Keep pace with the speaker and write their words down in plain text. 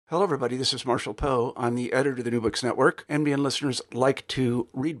Hello, everybody. This is Marshall Poe. I'm the editor of the New Books Network. NBN listeners like to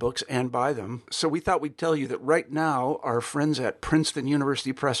read books and buy them. So we thought we'd tell you that right now, our friends at Princeton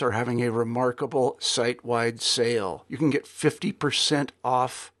University Press are having a remarkable site-wide sale. You can get 50%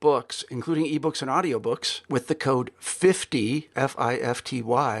 off books, including ebooks and audiobooks, with the code 50,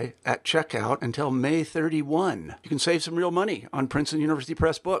 F-I-F-T-Y, at checkout until May 31. You can save some real money on Princeton University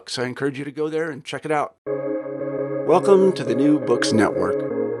Press books. I encourage you to go there and check it out. Welcome to the New Books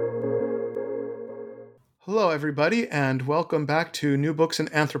Network. Hello, everybody, and welcome back to New Books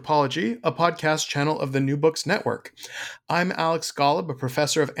in Anthropology, a podcast channel of the New Books Network. I'm Alex Golub, a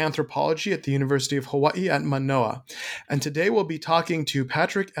professor of anthropology at the University of Hawaii at Manoa, and today we'll be talking to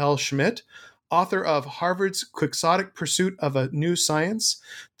Patrick L. Schmidt, author of Harvard's Quixotic Pursuit of a New Science,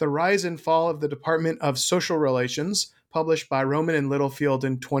 The Rise and Fall of the Department of Social Relations, published by Rowman and Littlefield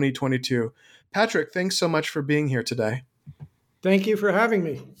in 2022. Patrick, thanks so much for being here today. Thank you for having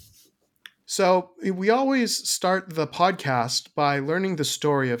me. So we always start the podcast by learning the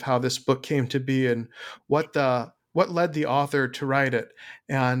story of how this book came to be and what led the author to write it.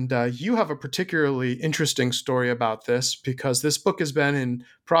 And you have a particularly interesting story about this because this book has been in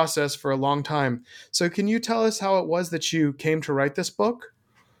process for a long time. So can you tell us how it was that you came to write this book?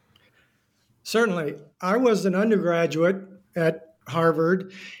 Certainly. I was an undergraduate at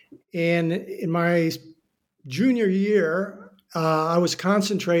Harvard, and in my junior year, I was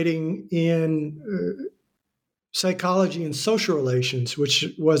concentrating in psychology and social relations, which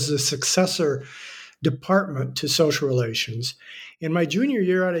was the successor department to social relations. In my junior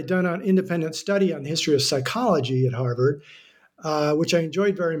year, I had done an independent study on the history of psychology at Harvard, which I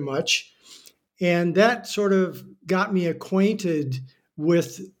enjoyed very much. And that sort of got me acquainted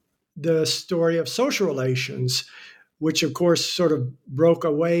with the story of social relations, which of course sort of broke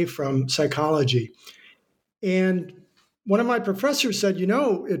away from psychology. And one of my professors said,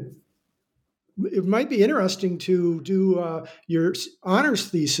 it might be interesting to do your honors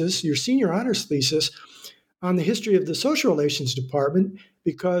thesis, your senior honors thesis on the history of the social relations department,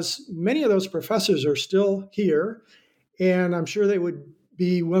 because many of those professors are still here, and I'm sure they would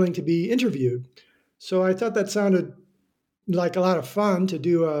be willing to be interviewed. So I thought that sounded like a lot of fun to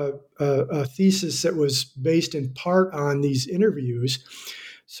do a thesis that was based in part on these interviews.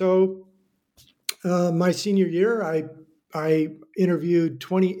 So my senior year, I interviewed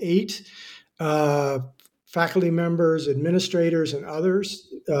 28 faculty members, administrators, and others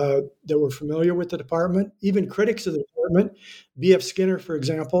that were familiar with the department, even critics of the department. B.F. Skinner, for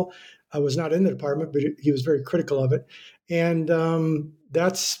example, was not in the department, but he was very critical of it. And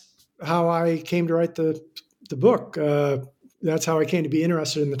that's how I came to write the book. That's how I came to be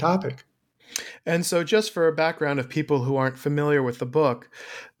interested in the topic. And so just for a background of people who aren't familiar with the book,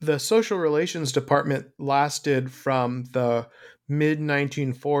 the social relations department lasted from the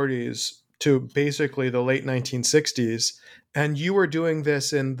mid-1940s to basically the late 1960s. And you were doing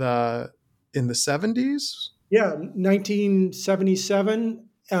this in the 70s? Yeah, 1977,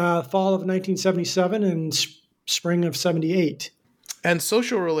 fall of 1977 and spring of 78. And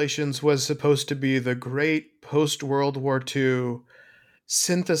social relations was supposed to be the great post-World War II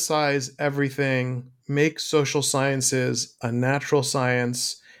synthesize everything, make social sciences a natural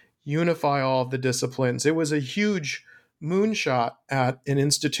science, unify all of the disciplines. It was a huge moonshot at an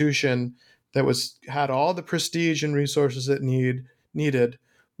institution that had all the prestige and resources it needed,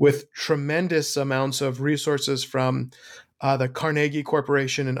 with tremendous amounts of resources from the Carnegie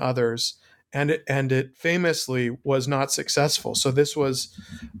Corporation and others. And it famously was not successful. So this was,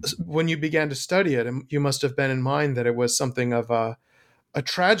 when you began to study it, you must have been in mind that it was something of a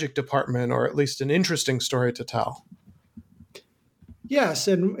tragic department, or at least an interesting story to tell. Yes,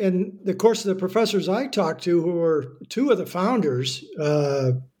 and the course of the professors I talked to, who were two of the founders,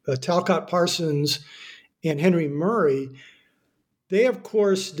 Talcott Parsons and Henry Murray, they of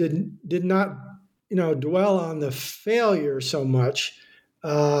course did not dwell on the failure so much,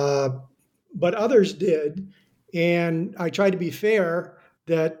 but others did. And I tried to be fair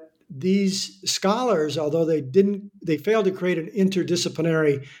that these scholars, although they failed to create an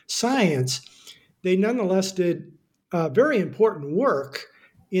interdisciplinary science, they nonetheless did very important work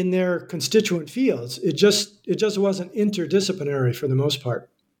in their constituent fields. It just wasn't interdisciplinary for the most part.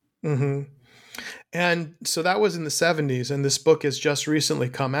 Mm-hmm. And so that was in the 70s, and this book has just recently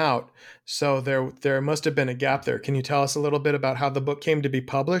come out. So there must have been a gap there. Can you tell us a little bit about how the book came to be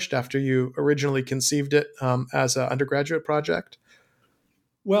published after you originally conceived it as an undergraduate project?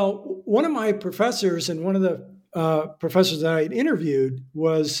 Well, one of my professors and one of the professors that I had interviewed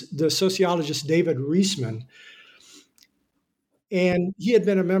was the sociologist David Reisman. And he had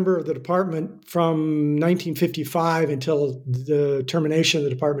been a member of the department from 1955 until the termination of the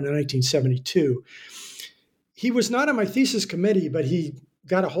department in 1972. He was not on my thesis committee, but he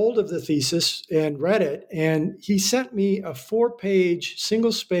got a hold of the thesis and read it. And he sent me a 4-page,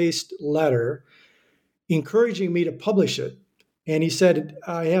 single spaced letter encouraging me to publish it. And he said,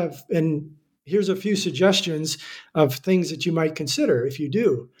 and here's a few suggestions of things that you might consider if you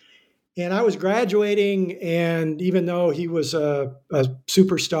do. And I was graduating, and even though he was a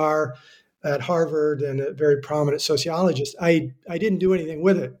superstar at Harvard and a very prominent sociologist, I didn't do anything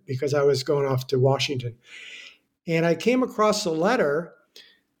with it because I was going off to Washington. And I came across a letter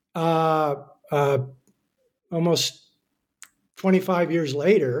almost 25 years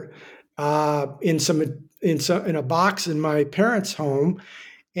later in a box in my parents' home.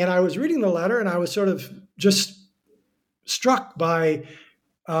 And I was reading the letter, and I was sort of just struck by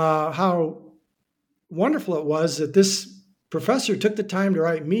how wonderful it was that this professor took the time to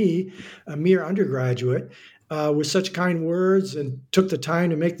write me, a mere undergraduate, with such kind words, and took the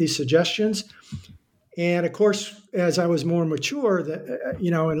time to make these suggestions. And of course, as I was more mature,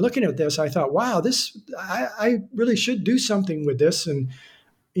 and looking at this, I thought, wow, I really should do something with this, and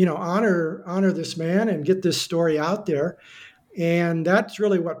honor this man and get this story out there. And that's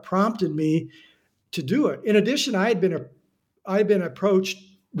really what prompted me to do it. In addition, I had been approached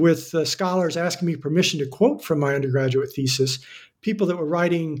with scholars asking me permission to quote from my undergraduate thesis, people that were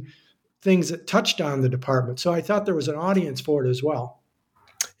writing things that touched on the department. So I thought there was an audience for it as well.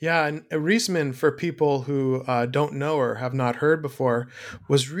 Yeah, and Riesman, for people who don't know or have not heard before,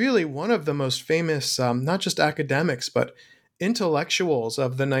 was really one of the most famous, not just academics, but intellectuals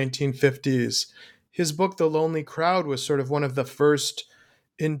of the 1950s. His book, The Lonely Crowd, was sort of one of the first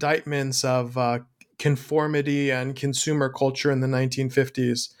indictments of conformity and consumer culture in the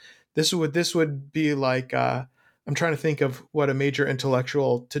 1950s. This would be like, I'm trying to think of what a major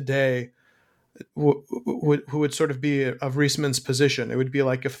intellectual today who would sort of be of Riesman's position. It would be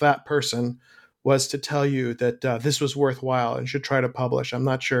like if that person was to tell you that this was worthwhile and should try to publish. I'm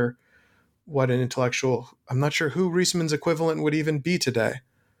not sure who Riesman's equivalent would even be today.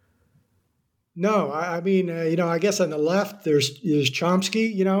 No, I mean, I guess on the left there's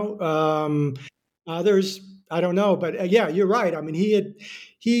Chomsky, others, I don't know, but yeah, you're right. I mean,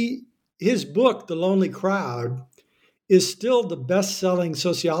 his book, The Lonely Crowd, is still the best-selling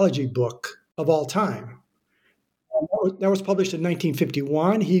sociology book of all time. That was published in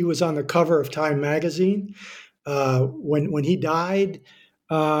 1951. He was on the cover of Time magazine. When he died,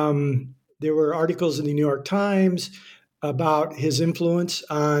 there were articles in the New York Times about his influence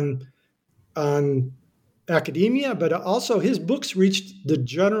on academia, but also his books reached the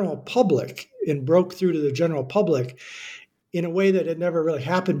general public and broke through to the general public in a way that had never really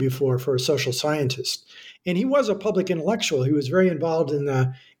happened before for a social scientist. And he was a public intellectual. He was very involved in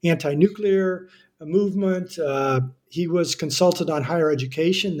the anti-nuclear movement. He was consulted on higher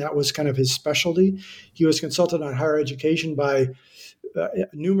education. That was kind of his specialty. He was consulted on higher education by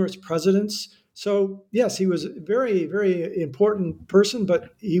numerous presidents. So, yes, he was a very, very important person, but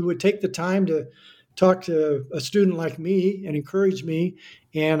he would take the time to talk to a student like me and encourage me.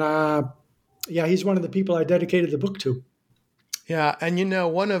 And he's one of the people I dedicated the book to. Yeah, and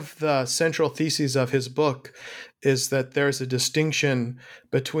one of the central theses of his book is that there's a distinction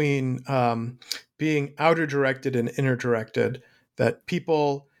between being outer directed and inner directed, that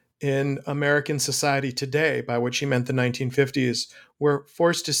people in American society today, by which he meant the 1950s, were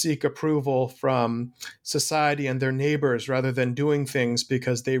forced to seek approval from society and their neighbors rather than doing things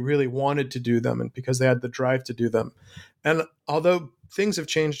because they really wanted to do them and because they had the drive to do them. And although things have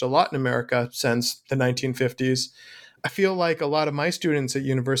changed a lot in America since the 1950s, I feel like a lot of my students at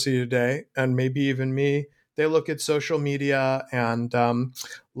university today, and maybe even me, they look at social media and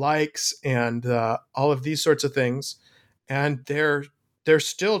likes and all of these sorts of things, and they're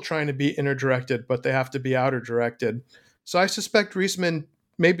still trying to be inner directed, but they have to be outer directed. So I suspect Riesman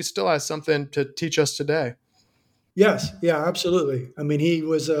maybe still has something to teach us today. Yes, yeah, absolutely. I mean, he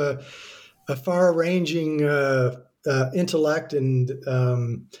was a far-ranging intellect, and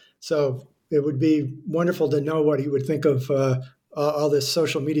so it would be wonderful to know what he would think of all this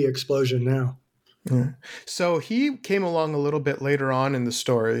social media explosion now. Yeah. So he came along a little bit later on in the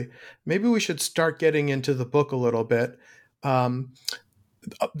story. Maybe we should start getting into the book a little bit.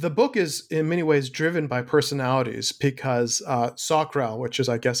 The book is in many ways driven by personalities because Socrel, which is,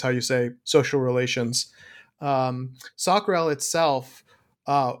 I guess, how you say social relations, Socrel itself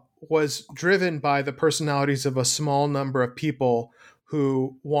was driven by the personalities of a small number of people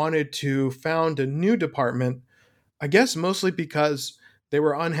who wanted to found a new department, I guess mostly because they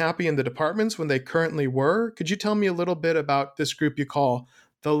were unhappy in the departments when they currently were. Could you tell me a little bit about this group you call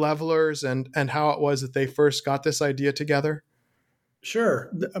the Levelers and how it was that they first got this idea together?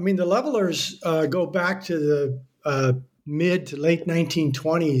 Sure. I mean, the Levelers go back to the mid to late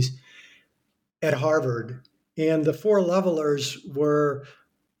 1920s at Harvard. And the four Levelers were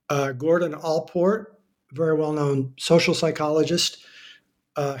Gordon Allport, very well known social psychologist,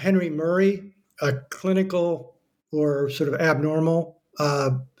 Henry Murray, a clinical or sort of abnormal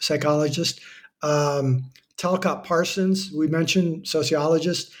psychologist, Talcott Parsons, we mentioned,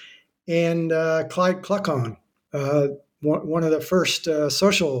 sociologist, and Clyde Kluckhohn, one of the first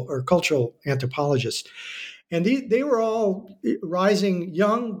social or cultural anthropologists. And they were all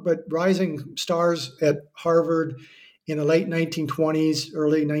young but rising stars at Harvard in the late 1920s,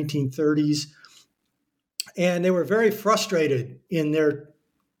 early 1930s. And they were very frustrated in their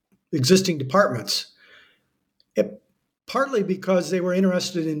existing departments, partly because they were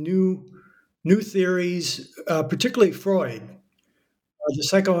interested in new theories, particularly Freud. The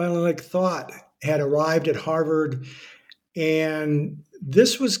psychoanalytic thought had arrived at Harvard, and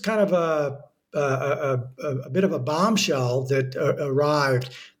this was kind of a bit of a bombshell that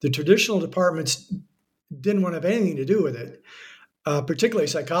arrived. The traditional departments didn't want to have anything to do with it, particularly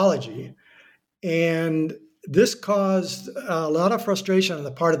psychology. And this caused a lot of frustration on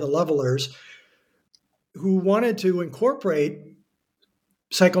the part of the Levelers, who wanted to incorporate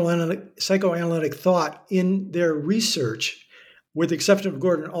psychoanalytic thought in their research, with the exception of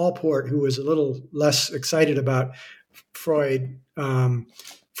Gordon Allport, who was a little less excited about Freud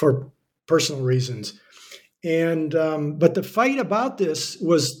for personal reasons. And but the fight about this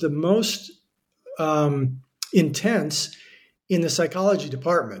was the most intense in the psychology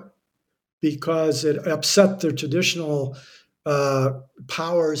department, because it upset the traditional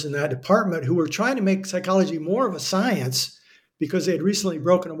powers in that department, who were trying to make psychology more of a science because they had recently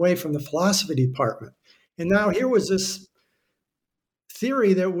broken away from the philosophy department. And now here was this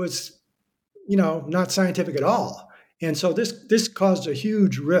theory that was, not scientific at all. And so this caused a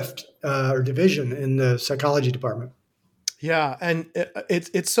huge rift or division in the psychology department. Yeah, and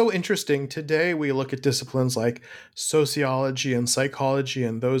it's so interesting. Today we look at disciplines like sociology and psychology,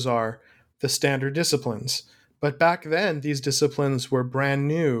 and those are the standard disciplines. But back then, these disciplines were brand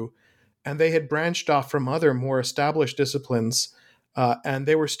new, and they had branched off from other more established disciplines, and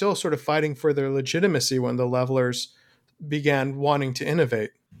they were still sort of fighting for their legitimacy when the Levelers began wanting to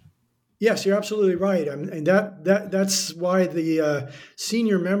innovate. Yes, you're absolutely right, and that's why the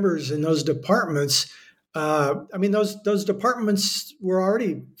senior members in those departments. Those departments were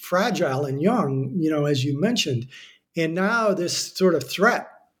already fragile and young, as you mentioned, and now this sort of threat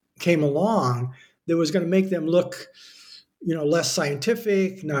came along that was going to make them look, less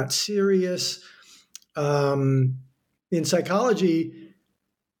scientific, not serious. In psychology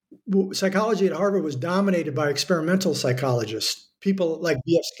at Harvard was dominated by experimental psychologists, people like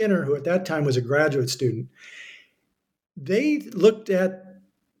B.F. Skinner, who at that time was a graduate student. They looked at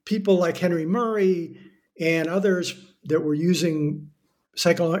people like Henry Murray and others that were using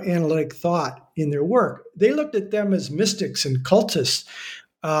psychoanalytic thought in their work. They looked at them as mystics and cultists,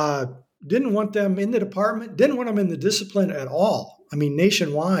 didn't want them in the department, didn't want them in the discipline at all. I mean,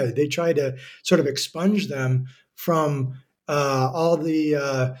 nationwide, they tried to sort of expunge them from all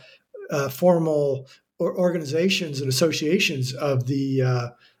the formal organizations and associations of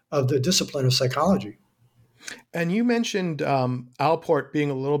the discipline of psychology. And you mentioned Allport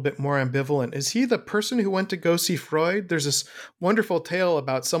being a little bit more ambivalent. Is he the person who went to go see Freud? There's this wonderful tale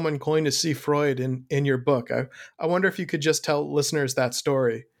about someone going to see Freud in your book. I wonder if you could just tell listeners that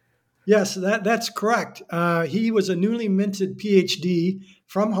story. Yes, that's correct. He was a newly minted PhD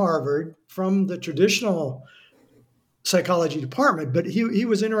from Harvard, from the traditional psychology department, but he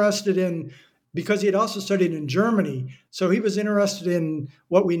was interested in, because he had also studied in Germany, so he was interested in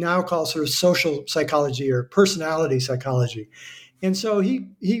what we now call sort of social psychology or personality psychology. And so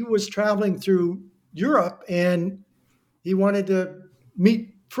he was traveling through Europe, and he wanted to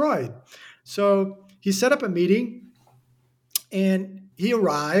meet Freud. So he set up a meeting, and he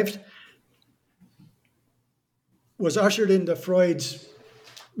arrived, was ushered into Freud's,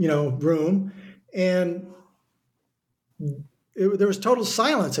 room, and there was total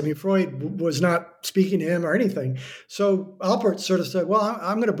silence. I mean, Freud was not speaking to him or anything. So Allport sort of said, well,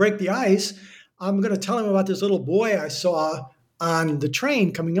 I'm going to break the ice. I'm going to tell him about this little boy I saw on the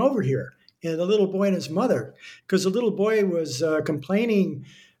train coming over here, and the little boy and his mother, because the little boy was complaining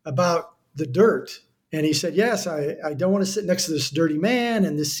about the dirt. And he said, yes, I don't want to sit next to this dirty man,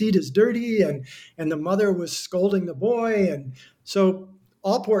 and this seat is dirty. And the mother was scolding the boy. And so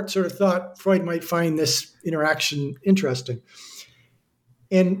Allport sort of thought Freud might find this interaction interesting.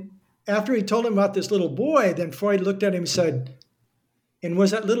 And after he told him about this little boy, then Freud looked at him and said, "And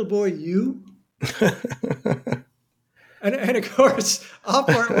was that little boy you?" And of course,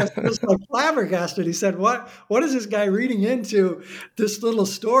 Alport was just like flabbergasted. He said, What is this guy reading into this little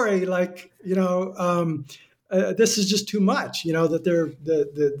story? Like, this is just too much,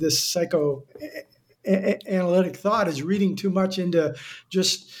 that this psychoanalytic thought is reading too much into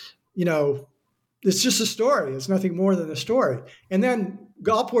just, it's just a story. It's nothing more than a story." And then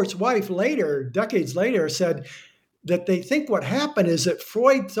Alport's wife later, decades later, said that they think what happened is that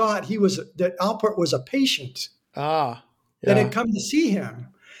Freud thought that Alport was a patient. That had come to see him.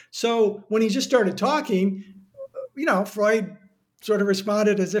 So when he just started talking, Freud sort of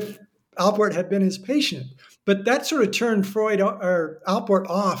responded as if Alport had been his patient. But that sort of turned Alport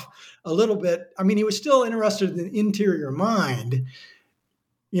off a little bit. I mean, he was still interested in the interior mind,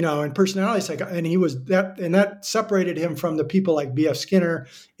 and personality psychology, and that separated him from the people like B.F. Skinner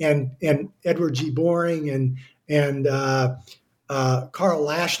and Edward G. Boring and Carl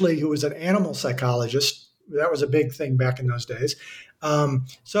Lashley, who was an animal psychologist. That was a big thing back in those days.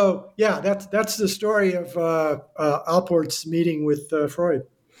 So that's the story of Alport's meeting with Freud.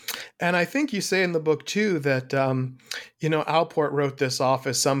 And I think you say in the book too that Alport wrote this off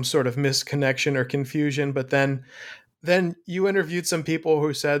as some sort of misconnection or confusion, but then you interviewed some people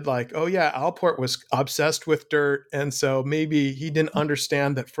who said like, oh yeah, Alport was obsessed with dirt, and so maybe he didn't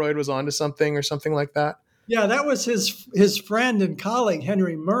understand that Freud was onto something or something like that. Yeah, that was his friend and colleague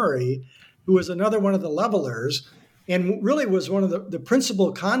Henry Murray, who was another one of the levelers, and really was one of the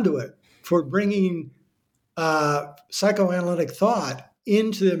principal conduit for bringing psychoanalytic thought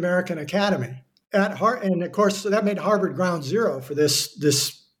into the American Academy and of course that made Harvard ground zero for this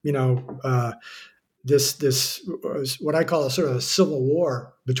what I call a sort of a civil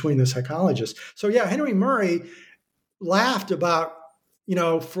war between the psychologists. So yeah, Henry Murray laughed about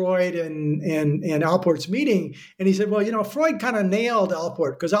Freud and Alport's meeting. And he said, well, Freud kind of nailed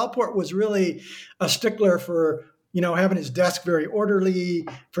Alport because Alport was really a stickler for, having his desk very orderly,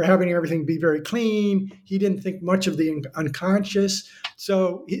 for having everything be very clean. He didn't think much of the unconscious.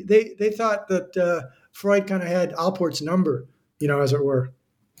 So they thought that Freud kind of had Alport's number, as it were.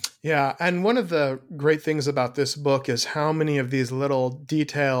 Yeah. And one of the great things about this book is how many of these little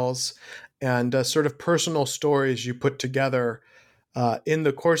details and sort of personal stories you put together in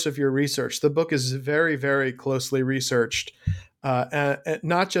the course of your research. The book is very, very closely researched, and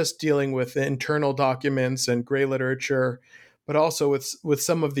not just dealing with internal documents and gray literature, but also with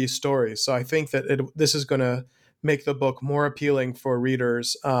some of these stories. So I think that this is going to make the book more appealing for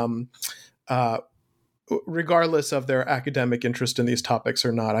readers, regardless of their academic interest in these topics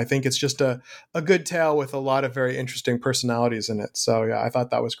or not. I think it's just a good tale with a lot of very interesting personalities in it. So yeah, I thought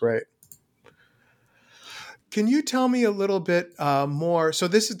that was great. Can you tell me a little bit more? So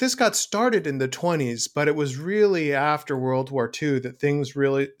this got started in the 1920s, but it was really after World War II that things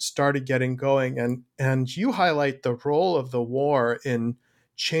really started getting going. And you highlight the role of the war in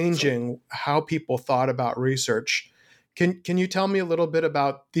changing how people thought about research. Can you tell me a little bit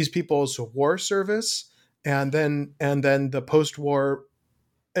about these people's war service and then the post-war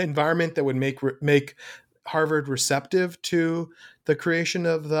environment that would make Harvard receptive to the creation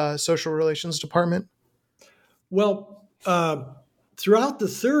of the social relations department? Well, throughout the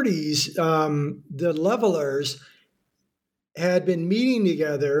 30s, the levelers had been meeting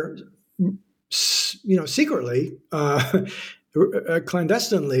together, secretly,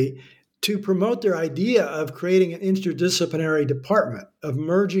 clandestinely, to promote their idea of creating an interdisciplinary department, of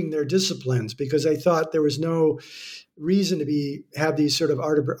merging their disciplines, because they thought there was no reason to have these sort of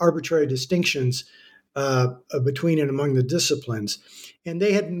arbitrary distinctions between and among the disciplines. And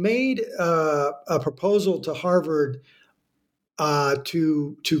they had made a proposal to Harvard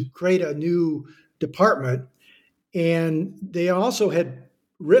to create a new department. And they also had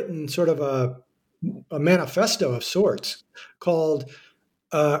written sort of a manifesto of sorts called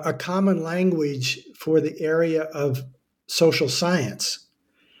A Common Language for the Area of Social Science.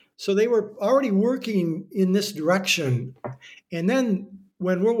 So they were already working in this direction. And then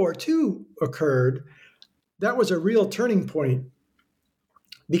when World War II occurred, that was a real turning point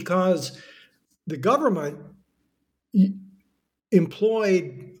because the government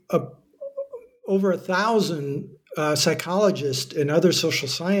employed over 1,000 psychologists and other social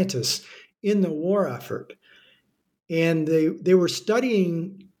scientists in the war effort. And they were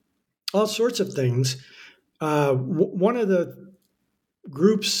studying all sorts of things. One of the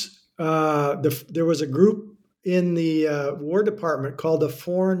groups, there was a group in the War Department called the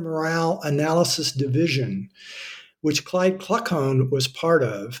Foreign Morale Analysis Division, which Clyde Kluckhohn was part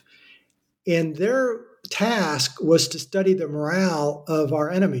of. And their task was to study the morale of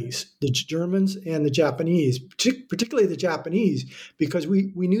our enemies, the Germans and the Japanese, particularly the Japanese, because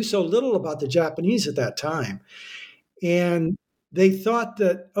we knew so little about the Japanese at that time. And they thought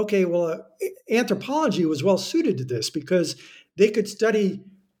that, okay, well, anthropology was well suited to this because they could study.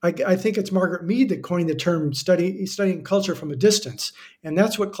 I think it's Margaret Mead that coined the term studying culture from a distance, and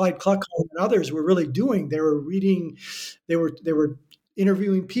that's what Clyde Kluckhohn and others were really doing. They were reading, they were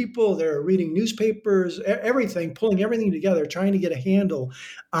interviewing people, they were reading newspapers, everything, pulling everything together, trying to get a handle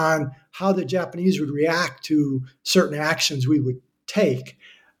on how the Japanese would react to certain actions we would take.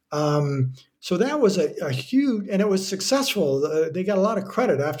 So that was a huge, and it was successful. They got a lot of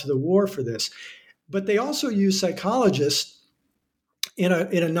credit after the war for this, but they also used psychologists in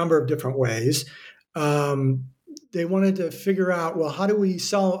a number of different ways. They wanted to figure out, well, how can we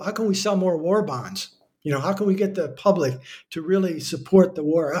sell more war bonds? How can we get the public to really support the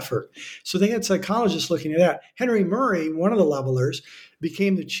war effort? So they had psychologists looking at that. Henry Murray, one of the levelers,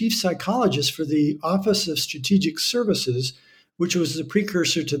 became the chief psychologist for the Office of Strategic Services, which was the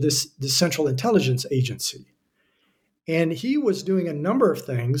precursor to the Central Intelligence Agency. And he was doing a number of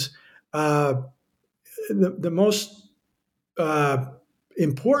things. The most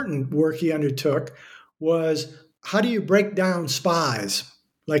important work he undertook was, how do you break down spies?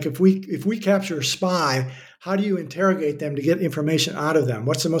 Like if we capture a spy, how do you interrogate them to get information out of them?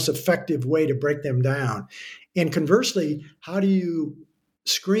 What's the most effective way to break them down? And conversely, how do you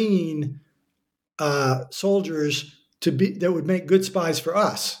screen soldiers that would make good spies for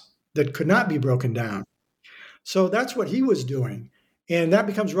us that could not be broken down? So that's what he was doing. And that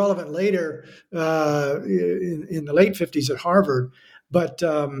becomes relevant later in the late 50s at Harvard. But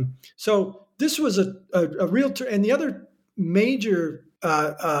so this was a real, and the other major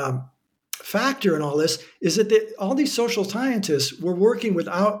factor in all this is that all these social scientists were working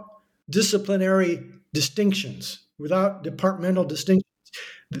without disciplinary distinctions, without departmental distinctions.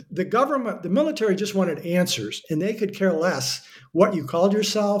 The government, the military just wanted answers, and they could care less what you called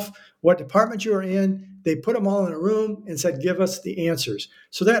yourself, what department you were in. They put them all in a room and said, give us the answers.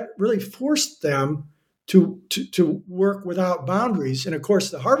 So that really forced them to work without boundaries. And of course,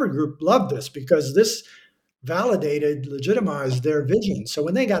 the Harvard group loved this because this legitimized their vision. So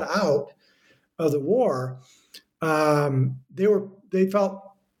when they got out of the war, they felt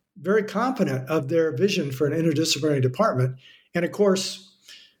very confident of their vision for an interdisciplinary department. And of course,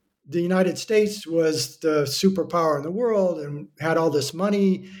 the United States was the superpower in the world and had all this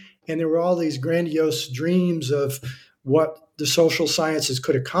money, and there were all these grandiose dreams of what the social sciences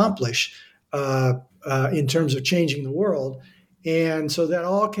could accomplish in terms of changing the world. And so that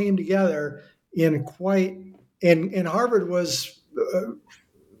all came together in and Harvard was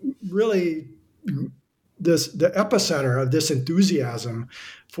really the epicenter of this enthusiasm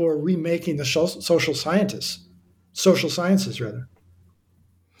for remaking the social sciences rather.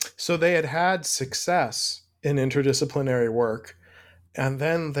 So they had success in interdisciplinary work, and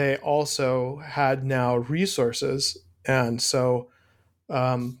then they also had now resources. And so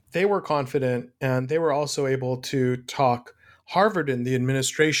they were confident, and they were also able to talk Harvard and the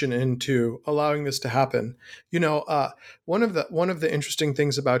administration into allowing this to happen. One of the interesting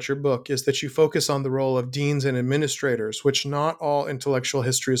things about your book is that you focus on the role of deans and administrators, which not all intellectual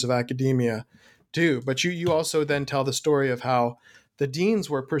histories of academia do. But you also then tell the story of how the deans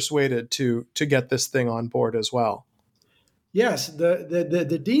were persuaded to get this thing on board as well. Yes,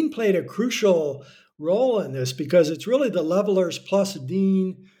 the dean played a crucial role in this because it's really the levelers plus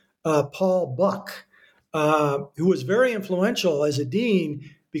Dean Paul Buck, who was very influential as a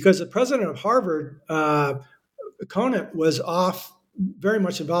dean because the president of Harvard, Conant, was very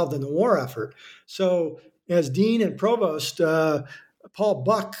much involved in the war effort. So as dean and provost, Paul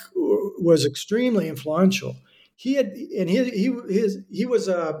Buck was extremely influential. He was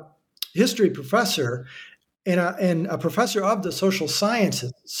a history professor and a professor of the social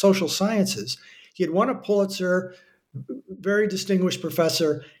sciences. He had won a Pulitzer, very distinguished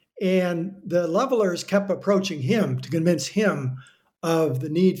professor, and the levelers kept approaching him to convince him of the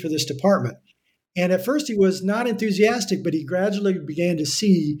need for this department. And at first he was not enthusiastic, but he gradually began to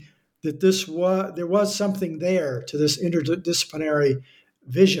see that there was something there to this interdisciplinary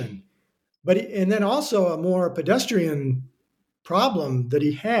vision. And then also a more pedestrian problem that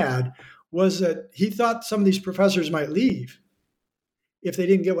he had was that he thought some of these professors might leave if they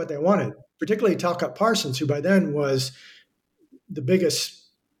didn't get what they wanted, particularly Talcott Parsons, who by then was the biggest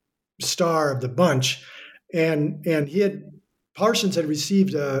star of the bunch. And Parsons had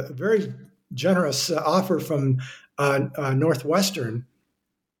received a very generous offer from Northwestern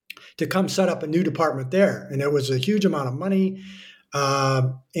to come set up a new department there. And it was a huge amount of money.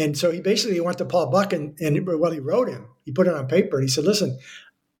 And so he basically went to Paul Buck and he wrote him. He put it on paper and he said, "Listen,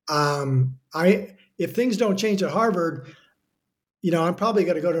 if things don't change at Harvard, I'm probably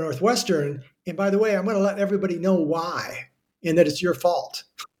going to go to Northwestern. And by the way, I'm going to let everybody know why, and that it's your fault."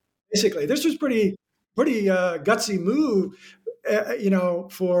 Basically, this was pretty gutsy move,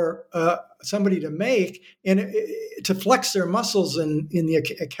 for somebody to make and to flex their muscles in the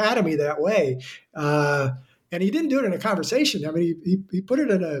academy that way. And he didn't do it in a conversation. I mean, he put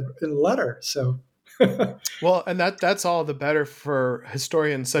it in a letter. So. Well, and that's all the better for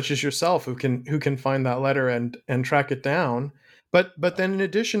historians such as yourself who can find that letter and track it down. But then in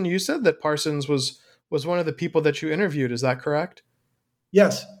addition, you said that Parsons was one of the people that you interviewed. Is that correct?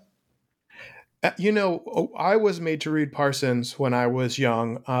 Yes. I was made to read Parsons when I was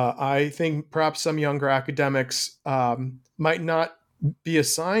young. I think perhaps some younger academics might not be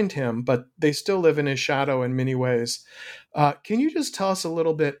assigned him, but they still live in his shadow in many ways. Can you just tell us a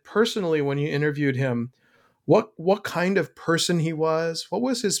little bit personally when you interviewed him, what kind of person he was? What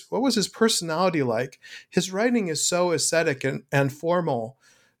was his personality like? His writing is so ascetic and formal.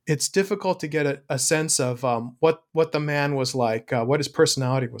 It's difficult to get a sense of what the man was like, what his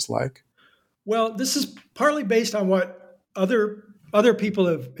personality was like. Well, this is partly based on what other people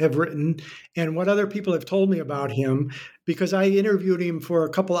have written and what other people have told me about him, because I interviewed him for a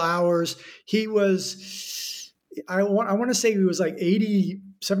couple hours. He was, I want to say he was like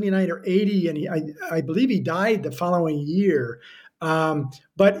 79 or 80, and I believe he died the following year.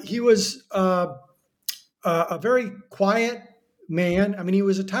 But he was a very quiet man. I mean, he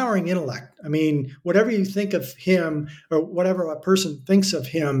was a towering intellect. I mean, whatever you think of him or whatever a person thinks of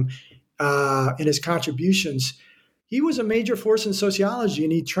him, in his contributions, he was a major force in sociology,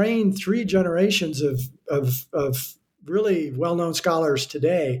 and he trained 3 generations of really well-known scholars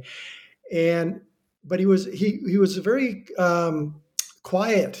today. But he was a very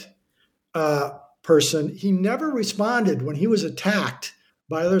quiet person. He never responded when he was attacked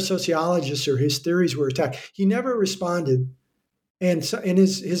by other sociologists or his theories were attacked. He never responded. And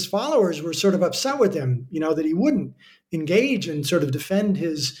his followers were sort of upset with him, that he wouldn't engage and sort of defend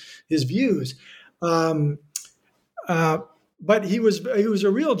his views. But he was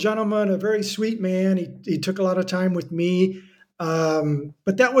a real gentleman, a very sweet man. He took a lot of time with me.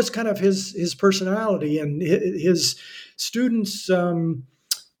 But that was kind of his personality, and his students,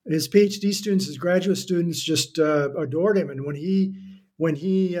 his PhD students, his graduate students just adored him. And when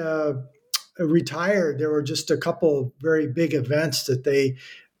he retired, there were just a couple very big events that they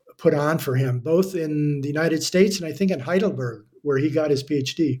put on for him, both in the United States and I think in Heidelberg, where he got his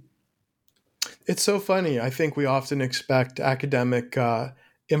PhD. It's so funny. I think we often expect academic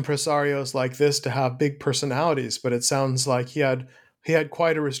impresarios like this to have big personalities, but it sounds like he had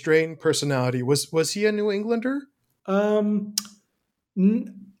quite a restrained personality. Was he a New Englander? I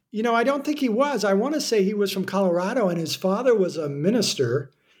don't think he was. I want to say he was from Colorado, and his father was a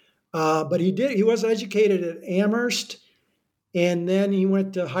minister. But he was educated at Amherst, and then he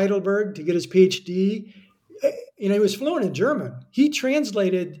went to Heidelberg to get his PhD. He was fluent in German. He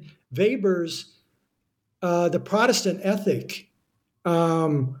translated Weber's The Protestant Ethic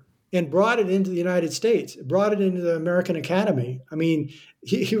and brought it into the United States, brought it into the American Academy. I mean,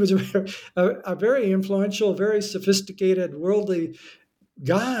 he was a very influential, very sophisticated, worldly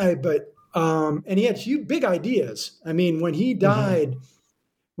guy, but and he had big ideas. I mean, when he died,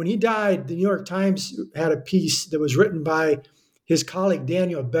 the New York Times had a piece that was written by his colleague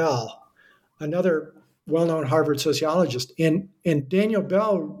Daniel Bell, another well-known Harvard sociologist, and Daniel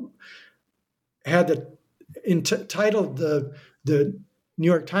Bell had entitled the New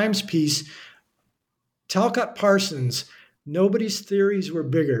York Times piece, "Talcott Parsons, Nobody's Theories Were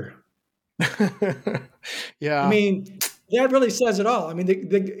Bigger." Yeah. I mean, that really says it all. I mean,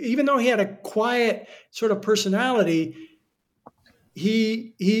 even though he had a quiet sort of personality,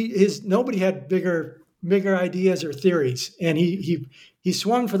 nobody had bigger ideas or theories, and he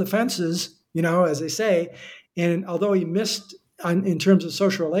swung for the fences, as they say. And although he missed in terms of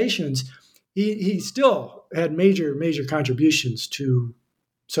social relations, he still had major contributions to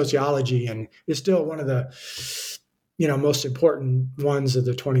sociology, and is still one of the most important ones of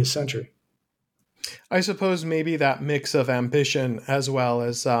the 20th century. I suppose maybe that mix of ambition as well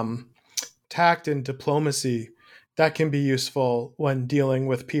as tact and diplomacy, that can be useful when dealing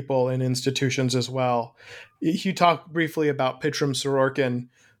with people and institutions as well. You talked briefly about Pitram Sorokin,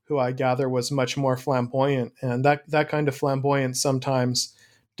 who I gather was much more flamboyant, and that kind of flamboyance sometimes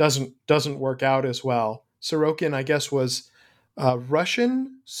doesn't work out as well. Sorokin, I guess, was a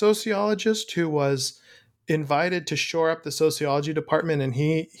Russian sociologist who was invited to shore up the sociology department, and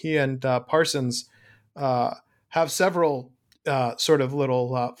he and Parsons have several sort of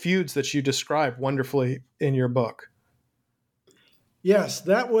little feuds that you describe wonderfully in your book. Yes,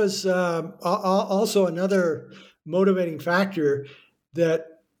 that was also another motivating factor that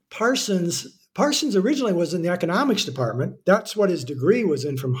Parsons originally was in the economics department. That's what his degree was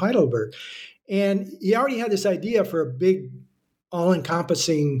in from Heidelberg. And he already had this idea for a big,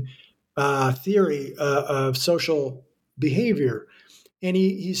 all-encompassing theory of social behavior. And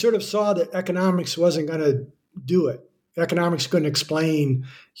he sort of saw that economics wasn't going to do it. Economics couldn't explain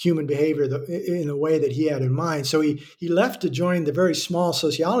human behavior in a way that he had in mind. So he left to join the very small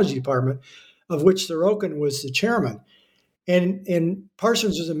sociology department, of which Sorokin was the chairman. And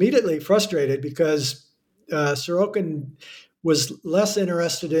Parsons was immediately frustrated because Sorokin was less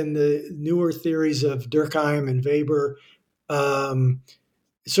interested in the newer theories of Durkheim and Weber,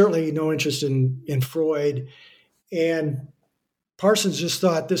 certainly no interest in Freud. And Parsons just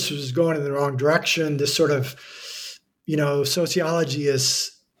thought this was going in the wrong direction. This sort of, sociology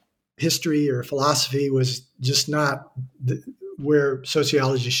as history or philosophy was just not where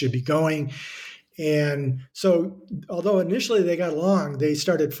sociology should be going. And so, although initially they got along, they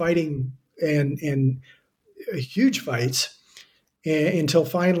started fighting and huge fights until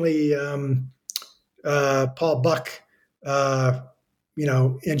finally Paul Buck,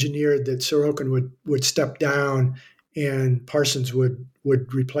 engineered that Sorokin would step down and Parsons would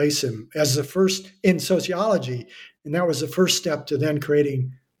replace him as the first in sociology. And that was the first step to then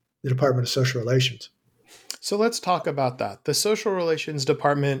creating the Department of Social Relations. So let's talk about that. The Social Relations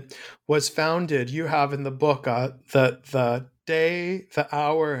Department was founded, you have in the book, the day, the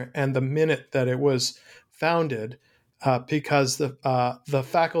hour, and the minute that it was founded, because the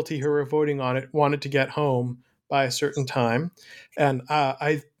faculty who were voting on it wanted to get home by a certain time. And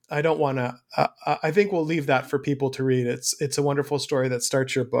I don't want to, I think we'll leave that for people to read. It's a wonderful story that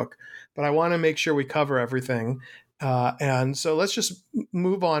starts your book, but I want to make sure we cover everything. And so let's just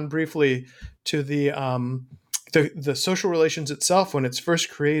move on briefly to the social relations itself. When it's first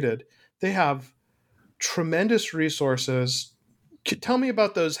created, they have tremendous resources. Tell me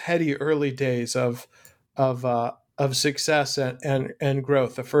about those heady early days of success and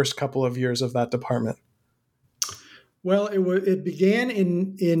growth, the first couple of years of that department. Well, it began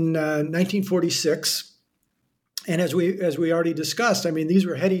in 1946, and as we already discussed, I mean, these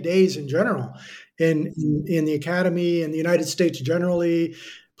were heady days in general in the academy and the United States generally,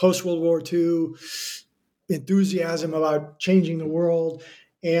 post World War II, enthusiasm about changing the world,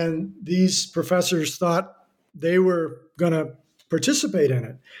 and these professors thought they were going to participate in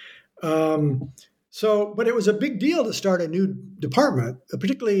it. But it was a big deal to start a new department,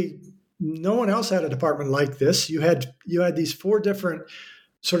 particularly. No one else had a department like this. You had these four different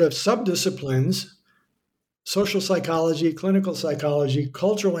sort of subdisciplines: social psychology, clinical psychology,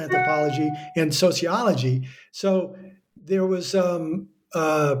 cultural anthropology, and sociology. So there was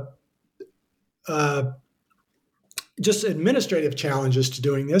just administrative challenges to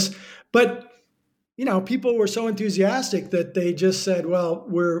doing this, but people were so enthusiastic that they just said, "Well,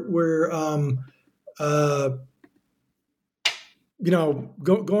 we're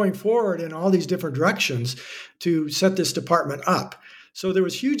going forward in all these different directions to set this department up." So there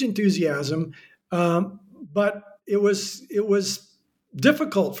was huge enthusiasm, but it was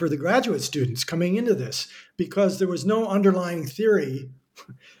difficult for the graduate students coming into this because there was no underlying theory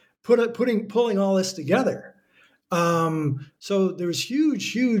pulling all this together. So there was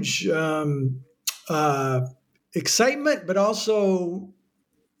huge excitement, but also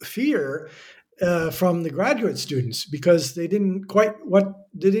fear from the graduate students because they didn't quite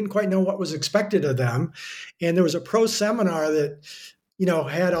know what was expected of them. And there was a pro seminar that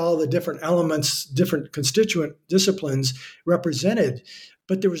had all the different elements, different constituent disciplines represented,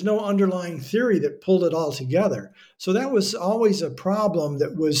 but there was no underlying theory that pulled it all together. So that was always a problem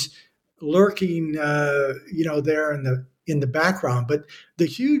that was lurking there in the background. But the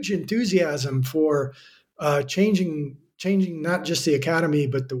huge enthusiasm for changing not just the academy,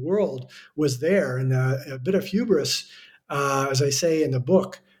 but the world was there. And a bit of hubris, as I say in the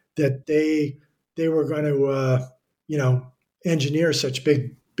book, that they were going to, engineer such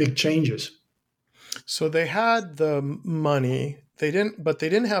big changes. So they had the money, they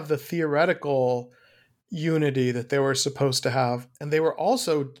didn't have the theoretical unity that they were supposed to have. And they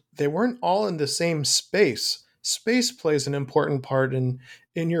weren't all in the same space. Space plays an important part in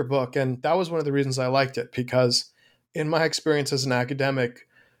your book. And that was one of the reasons I liked it, because in my experience as an academic,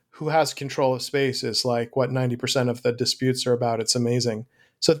 who has control of space is like what 90% of the disputes are about. It's amazing.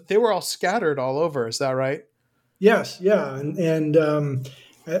 So they were all scattered all over. Is that right? Yes. Yeah. And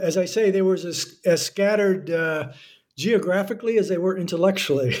as I say, they were as scattered geographically as they were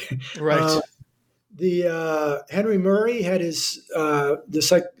intellectually. Right. The Henry Murray had his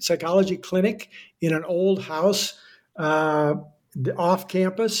psychology clinic in an old house off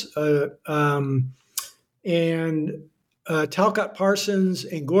campus, and Talcott Parsons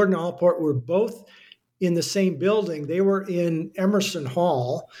and Gordon Allport were both in the same building. They were in Emerson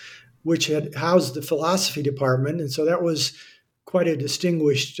Hall, which had housed the philosophy department, and so that was quite a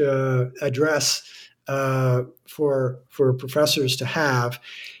distinguished address for professors to have.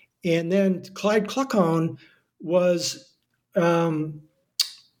 And then Clyde Kluckhohn was we're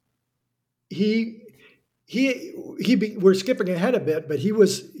skipping ahead a bit, but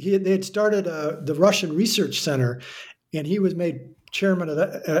they had started the Russian Research Center, and he was made chairman of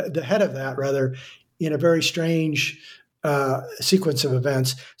the head of that, rather, in a very strange sequence of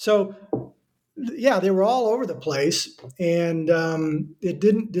events. So, yeah, they were all over the place, and it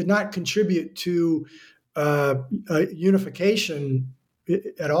did not contribute to unification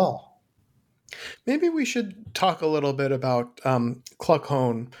at all. Maybe we should talk a little bit about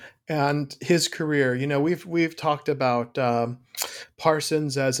Kluckhohn and his career. You know, we've talked about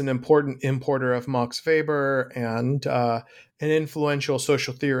Parsons as an important importer of Max Weber and an influential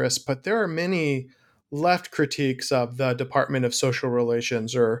social theorist, but there are many left critiques of the Department of Social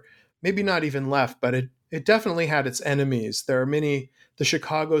Relations, or maybe not even left, but it definitely had its enemies. There are many. The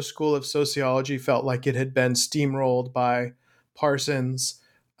Chicago School of Sociology felt like it had been steamrolled by Parsons.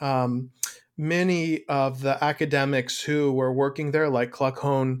 Many of the academics who were working there, like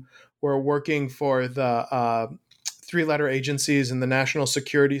Kluckhohn, were working for the three-letter agencies in the national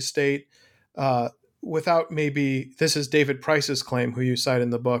security state without maybe, this is David Price's claim, who you cite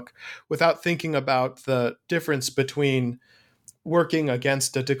in the book, without thinking about the difference between working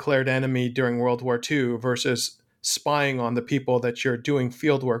against a declared enemy during World War II versus spying on the people that you're doing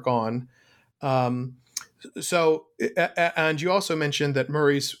field work on. So, and you also mentioned that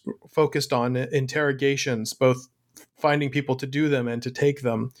Murray's focused on interrogations, both finding people to do them and to take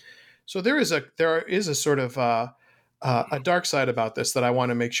them. So there is a sort of a dark side about this that I want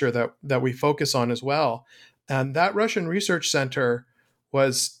to make sure that we focus on as well. And that Russian Research Center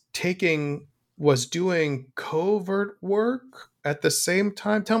was doing covert work at the same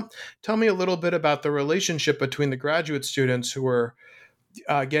time. Tell me a little bit about the relationship between the graduate students who were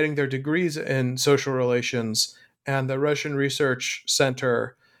getting their degrees in social relations and the Russian Research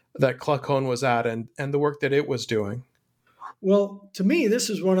Center that Kluckhohn was at, and the work that it was doing. Well, to me, this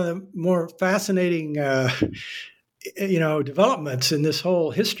is one of the more fascinating developments in this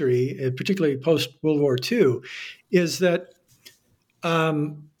whole history, particularly post World War II, is that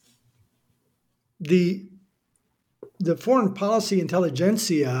the foreign policy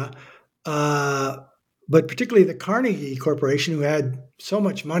intelligentsia, but particularly the Carnegie Corporation, who had so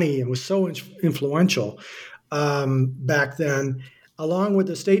much money and was so influential back then, along with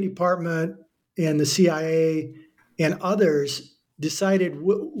the State Department and the CIA and others, decided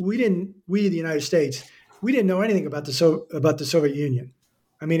the United States, we didn't know anything about the Soviet Union.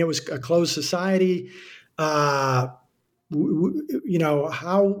 I mean, it was a closed society. How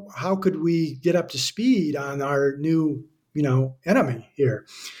could we get up to speed on our new, enemy here?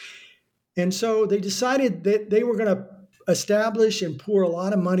 And so they decided that they were going to establish and pour a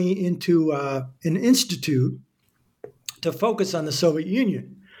lot of money into an institute to focus on the Soviet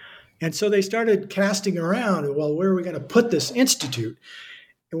Union. And so they started casting around, well, where are we going to put this institute?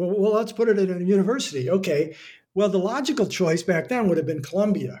 And well, let's put it in a university. Okay. Well, the logical choice back then would have been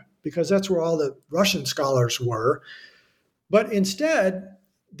Columbia, because that's where all the Russian scholars were. But instead,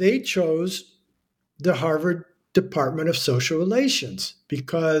 they chose the Harvard Department of Social Relations,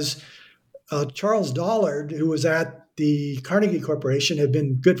 because Charles Dollard, who was at the Carnegie Corporation, had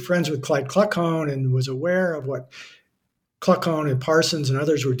been good friends with Clyde Kluckhohn and was aware of what Kluckhohn and Parsons and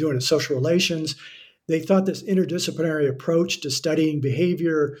others were doing in social relations. They thought this interdisciplinary approach to studying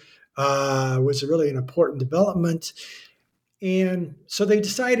behavior was really an important development. And so they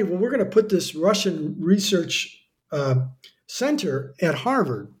decided, well, we're going to put this Russian research center at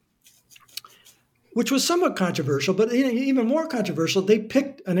Harvard, which was somewhat controversial, but even more controversial, they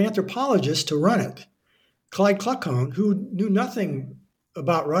picked an anthropologist to run it, Clyde Kluckhohn, who knew nothing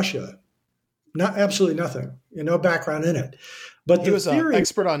about Russia, absolutely nothing, no background in it. But he was an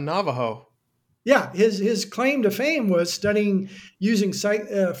expert on Navajo. Yeah, his claim to fame was using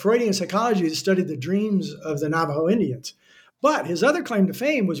Freudian psychology to study the dreams of the Navajo Indians. But his other claim to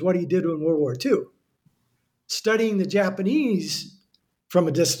fame was what he did in World War II, studying the Japanese from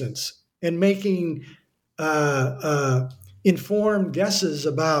a distance and making informed guesses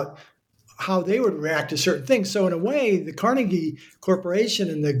about how they would react to certain things. So in a way, the Carnegie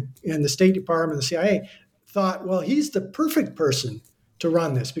Corporation and the State Department and the CIA thought, well, he's the perfect person to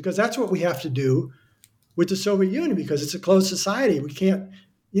run this, because that's what we have to do with the Soviet Union because it's a closed society. We can't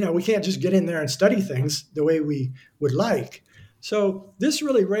just get in there and study things the way we would like. So this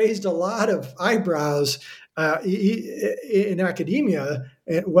really raised a lot of eyebrows in academia,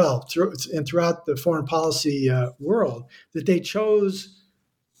 and throughout the foreign policy world, that they chose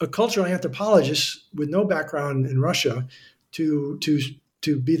a cultural anthropologist with no background in Russia to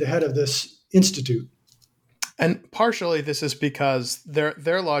be the head of this institute. And partially this is because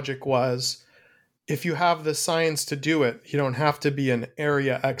their logic was, if you have the science to do it, you don't have to be an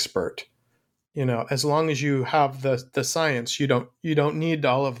area expert. As long as you have the science, you don't need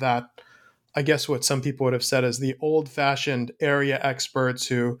all of that. I guess what some people would have said is the old-fashioned area experts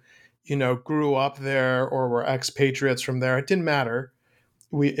who, grew up there or were expatriates from there. It didn't matter.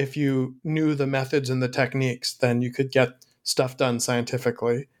 If you knew the methods and the techniques, then you could get stuff done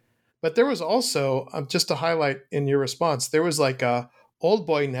scientifically. But there was also, just to highlight in your response, there was like a old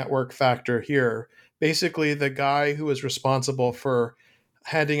boy network factor here. Basically, the guy who was responsible for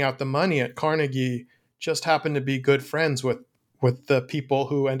handing out the money at Carnegie just happened to be good friends with the people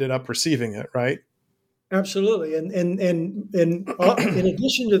who ended up receiving it, right? Absolutely, and in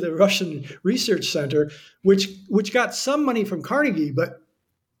addition to the Russian Research Center, which got some money from Carnegie, but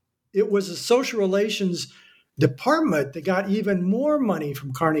it was a social relations department that got even more money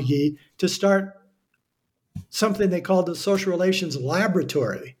from Carnegie to start something they called the Social Relations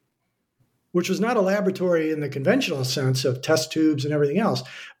Laboratory, which was not a laboratory in the conventional sense of test tubes and everything else.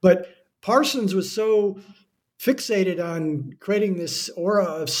 But Parsons was so fixated on creating this aura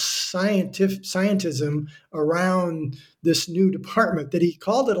of scientism around this new department that he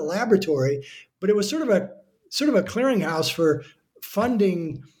called it a laboratory, but it was sort of a clearinghouse for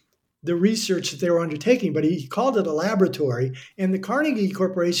funding the research that they were undertaking. But he called it a laboratory, and the Carnegie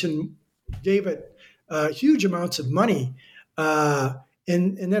Corporation gave it huge amounts of money. And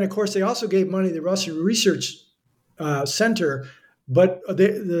then, of course, they also gave money to the Russian Research Center, but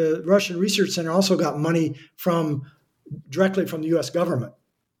the Russian Research Center also got money directly from the U.S. government,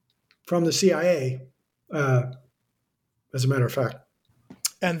 from the CIA, as a matter of fact.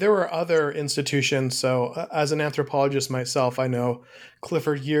 And there were other institutions. So as an anthropologist myself, I know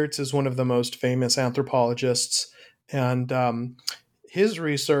Clifford Geertz is one of the most famous anthropologists. And his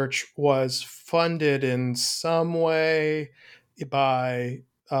research was funded in some way by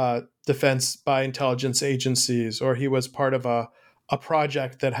intelligence agencies, or he was part of a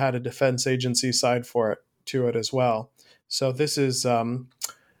project that had a defense agency side to it as well. So this was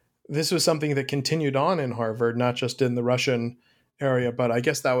something that continued on in Harvard, not just in the Russian area, but I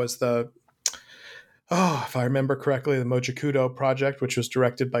guess that was if I remember correctly, the Mojokudo project, which was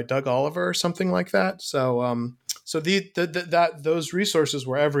directed by Doug Oliver or something like that. So those resources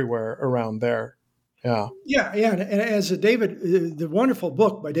were everywhere around there. Yeah. And as the wonderful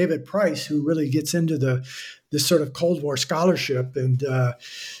book by David Price, who really gets into this sort of Cold War scholarship, and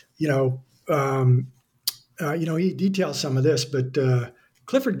he details some of this, but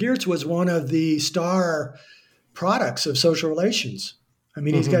Clifford Geertz was one of the star products of social relations. I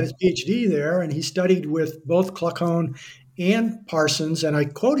mean, he's got his PhD there, and he studied with both Kluckhohn and Parsons, and I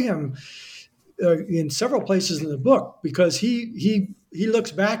quote him in several places in the book because he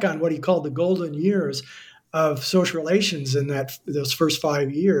looks back on what he called the golden years of social relations in those first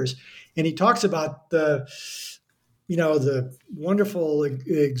 5 years, and he talks about the wonderful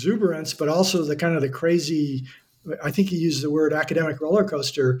exuberance, but also the kind of the crazy, I think he used the word academic roller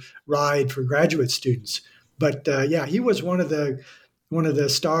coaster ride for graduate students. But he was one of the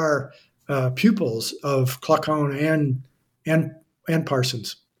star pupils of Kluckhohn and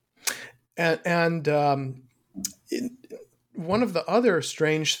Parsons. And one of the other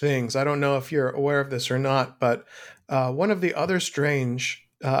strange things, I don't know if you're aware of this or not, but one of the other strange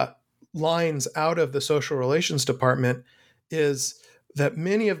lines out of the social relations department is that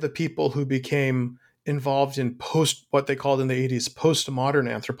many of the people who became involved in what they called in the 80s postmodern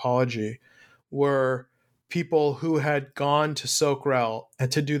anthropology were people who had gone to Sokrel and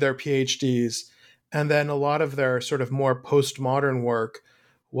to do their PhDs. And then a lot of their sort of more postmodern work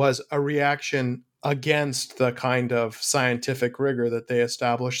was a reaction against the kind of scientific rigor that they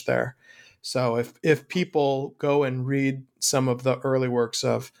established there. So if people go and read some of the early works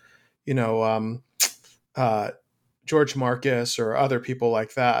of, George Marcus or other people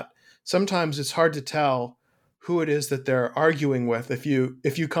like that, sometimes it's hard to tell who it is that they're arguing with if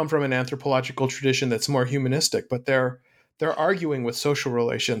you come from an anthropological tradition that's more humanistic, but they're arguing with social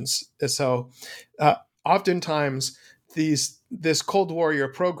relations. So oftentimes this Cold Warrior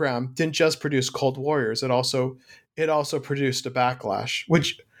program didn't just produce Cold Warriors, it also produced a backlash,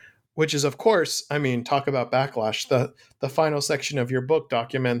 which is, of course, I mean, talk about backlash. The final section of your book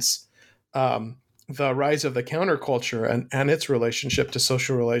documents the rise of the counterculture and its relationship to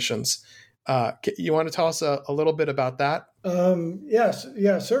social relations. You want to tell us a little bit about that? Yes,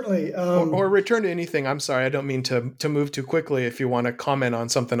 yeah, certainly. Or return to anything. I'm sorry, I don't mean to move too quickly. If you want to comment on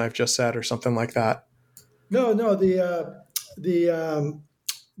something I've just said or something like that. No. The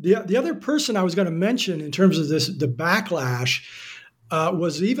other person I was going to mention in terms of the backlash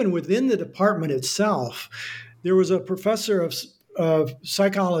was even within the department itself. There was a professor of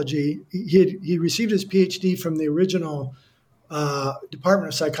psychology. He received his PhD from the original Department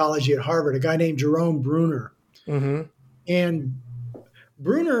of Psychology at Harvard, a guy named Jerome Bruner. Mm-hmm. And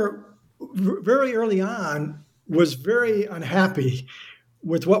Bruner, very early on, was very unhappy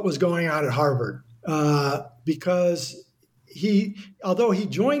with what was going on at Harvard because although he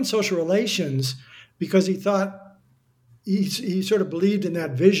joined social relations because he thought he sort of believed in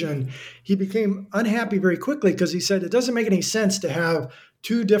that vision, he became unhappy very quickly because he said it doesn't make any sense to have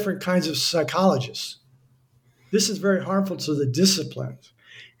two different kinds of psychologists. This is very harmful to the disciplines.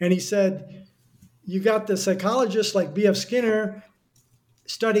 And he said, you got the psychologists like B.F. Skinner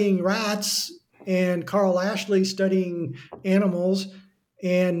studying rats and Carl Ashley studying animals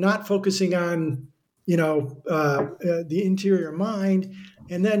and not focusing on, the interior mind.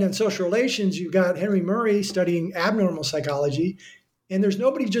 And then in social relations, you've got Henry Murray studying abnormal psychology. And there's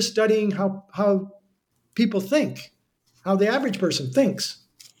nobody just studying how people think, how the average person thinks.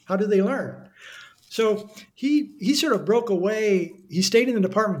 How do they learn? So he sort of broke away. He stayed in the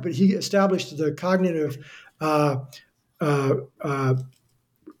department, but he established the cognitive, I think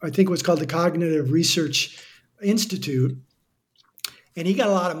it was called the Cognitive Research Institute. And he got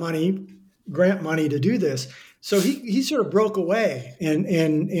a lot of money, grant money to do this. So he sort of broke away and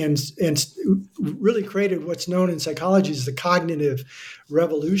really created what's known in psychology as the cognitive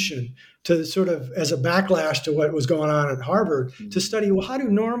revolution, to sort of as a backlash to what was going on at Harvard, to study, well, how do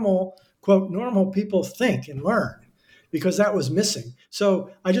quote, normal people think and learn, because that was missing. So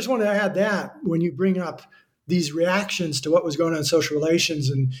I just want to add that when you bring up these reactions to what was going on in social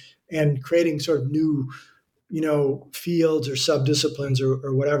relations and creating sort of new, fields or subdisciplines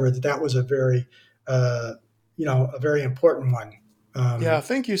or whatever, that was a very, a very important one. Yeah,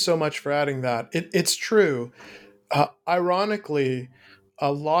 thank you so much for adding that. It's true. Ironically,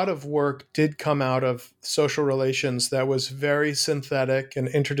 a lot of work did come out of social relations that was very synthetic and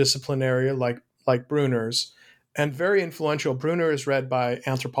interdisciplinary, like Bruner's, and very influential. Bruner is read by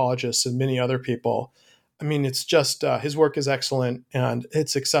anthropologists and many other people. I mean, it's just his work is excellent and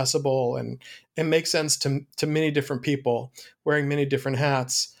it's accessible and it makes sense to many different people wearing many different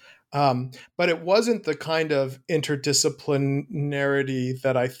hats. But it wasn't the kind of interdisciplinarity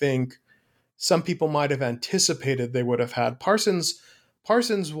that I think some people might have anticipated they would have had. Parsons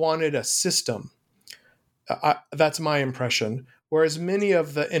wanted a system. That's my impression. Whereas many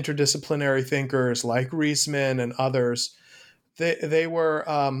of the interdisciplinary thinkers like Riesman and others, they were,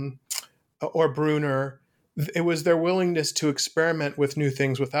 or Bruner, it was their willingness to experiment with new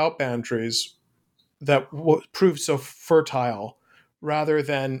things without boundaries that proved so fertile, rather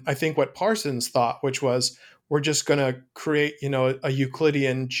than, I think, what Parsons thought, which was, we're just going to create, a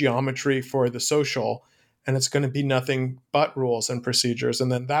Euclidean geometry for the social, and it's going to be nothing but rules and procedures.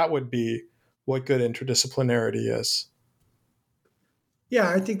 And then that would be what good interdisciplinarity is. Yeah,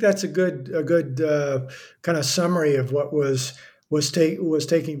 I think that's a good kind of summary of what was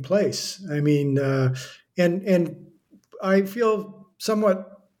taking place. I mean, and I feel somewhat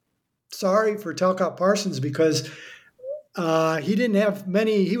sorry for Talcott Parsons because he didn't have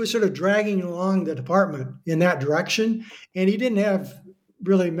many. He was sort of dragging along the department in that direction, and he didn't have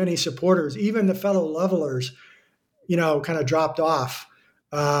really many supporters. Even the fellow levelers, kind of dropped off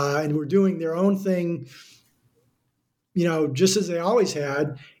and were doing their own thing, just as they always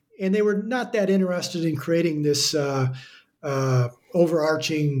had. And they were not that interested in creating this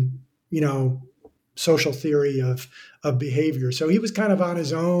overarching, social theory of behavior. So he was kind of on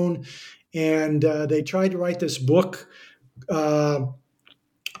his own, and they tried to write this book called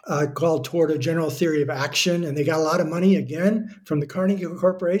Toward a General Theory of Action, and they got a lot of money again from the Carnegie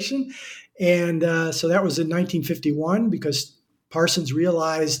Corporation. And so that was in 1951 because Parsons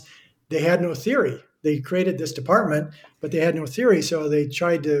realized they had no theory. They created this department, but they had no theory, so they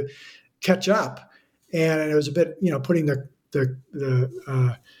tried to catch up. And it was a bit, putting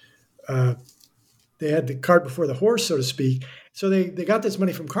they had the cart before the horse, so to speak. So they got this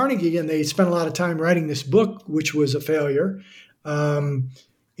money from Carnegie, and they spent a lot of time writing this book, which was a failure. And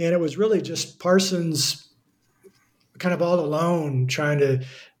it was really just Parsons kind of all alone trying to,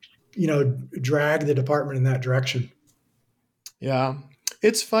 drag the department in that direction. Yeah.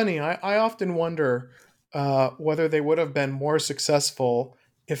 It's funny. I often wonder whether they would have been more successful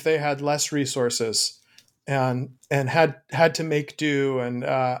if they had less resources and had to make do and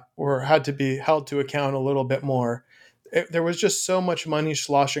or had to be held to account a little bit more. There was just so much money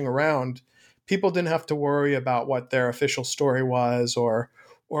sloshing around. People didn't have to worry about what their official story was, or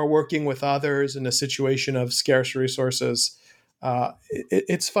working with others in a situation of scarce resources.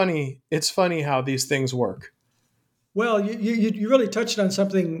 It's funny. It's funny how these things work. Well, you really touched on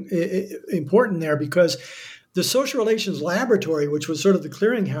something important there, because the social relations laboratory, which was sort of the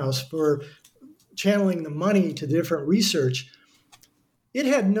clearinghouse for channeling the money to different research,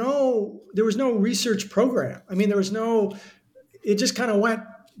 there was no research program. I mean, it just kind of went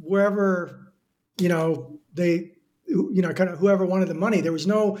wherever, kind of whoever wanted the money. There was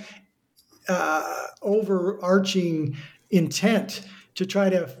no overarching intent to try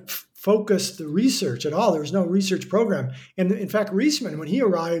to focus the research at all. There was no research program. And in fact, Reisman, when he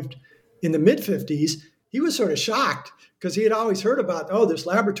arrived in the mid-50s, he was sort of shocked because he had always heard about, this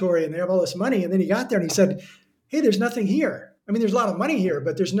laboratory and they have all this money. And then he got there and he said, hey, there's nothing here. I mean, there's a lot of money here,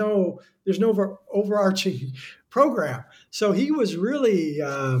 but there's no overarching program. So he was really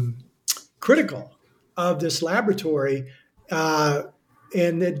critical of this laboratory,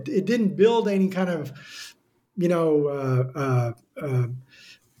 and it didn't build any kind of,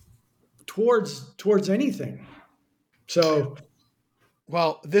 towards anything. So,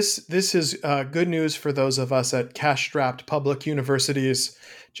 well, this is good news for those of us at cash-strapped public universities.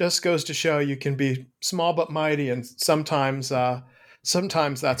 Just goes to show you can be small but mighty, and sometimes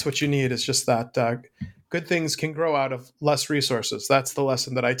that's what you need. It's just that good things can grow out of less resources. That's the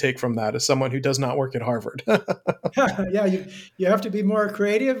lesson that I take from that as someone who does not work at Harvard. Yeah, you have to be more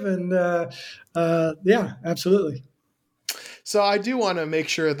creative, and yeah, absolutely. So I do want to make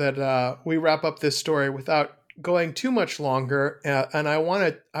sure that we wrap up this story without going too much longer, and I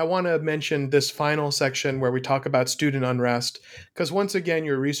want to mention this final section where we talk about student unrest, because once again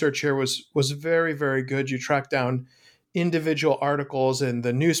your research here was very, very good. You tracked down individual articles in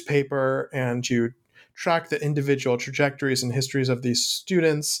the newspaper and you tracked the individual trajectories and histories of these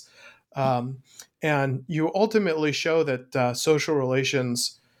students, and you ultimately show that social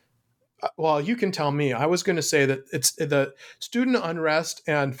relations. Well, you can tell me. I was going to say that it's the student unrest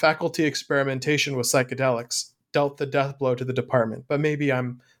and faculty experimentation with psychedelics dealt the death blow to the department, but maybe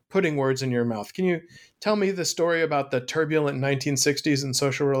I'm putting words in your mouth. Can you tell me the story about the turbulent 1960s in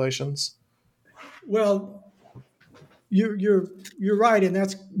social relations? Well, you're right, and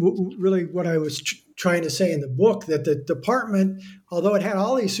that's really what I was trying to say in the book, that the department, although it had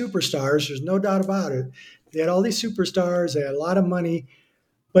all these superstars, there's no doubt about it, they had all these superstars, they had a lot of money,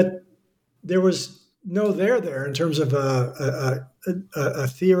 but there was no there in terms of a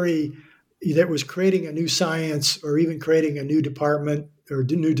theory that was creating a new science or even creating a new department or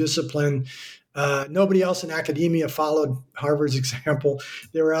new discipline. Nobody else in academia followed Harvard's example.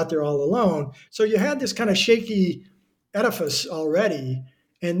 They were out there all alone. So you had this kind of shaky edifice already.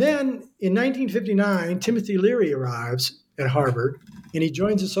 And then in 1959, Timothy Leary arrives at Harvard, and he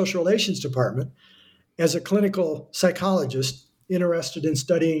joins the social relations department as a clinical psychologist interested in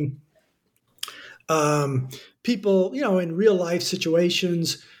studying people, in real life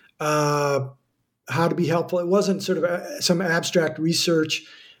situations, how to be helpful. It wasn't sort of some abstract research.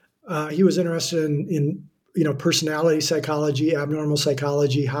 He was interested in personality psychology, abnormal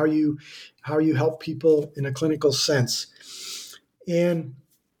psychology, how you help people in a clinical sense. And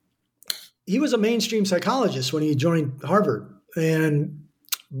he was a mainstream psychologist when he joined Harvard.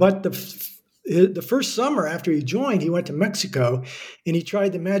 But the first summer after he joined, he went to Mexico and he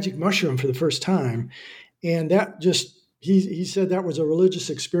tried the magic mushroom for the first time. And that he said that was a religious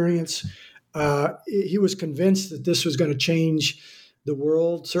experience. He was convinced that this was going to change the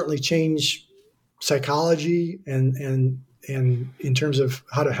world, certainly change psychology and in terms of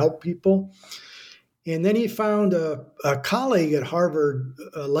how to help people. And then he found a colleague at Harvard,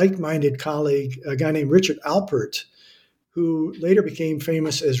 a like-minded colleague, a guy named Richard Alpert, who later became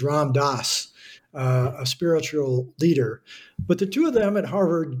famous as Ram Dass, a spiritual leader. But the two of them at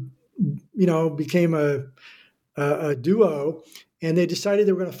Harvard, became a duo, and they decided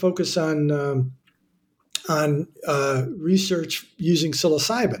they were going to focus on research using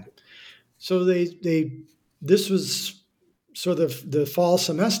psilocybin. So this was sort of the fall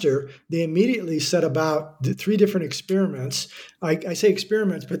semester. They immediately set about the 3 different experiments. I say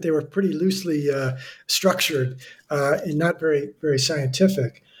experiments, but they were pretty loosely structured and not very, very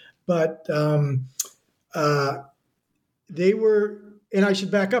scientific. But they were, and I should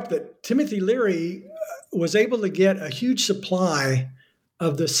back up that Timothy Leary was able to get a huge supply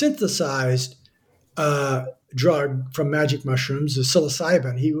of the synthesized drug from magic mushrooms, the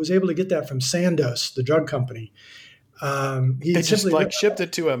psilocybin. He was able to get that from Sandoz, the drug company. They just simply like shipped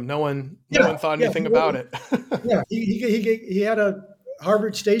it to him. No one thought yeah, anything about it. yeah. He had a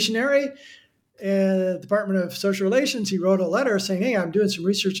Harvard stationery, Department of Social Relations. He wrote a letter saying, "Hey, I'm doing some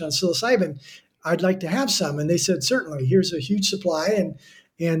research on psilocybin. I'd like to have some." And they said, "Certainly. Here's a huge supply,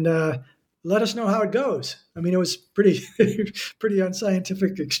 and let us know how it goes." I mean, it was pretty pretty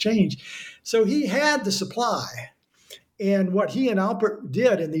unscientific exchange. So he had the supply, and what he and Alpert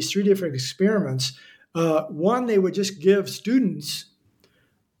did in these three different experiments, one, they would just give students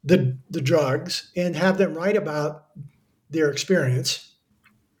the drugs and have them write about their experience.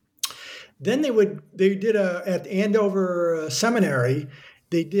 Then they did at Andover Seminary,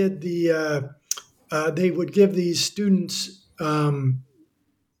 they did they would give these students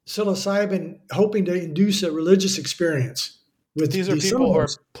psilocybin, hoping to induce a religious experience. With these are people who are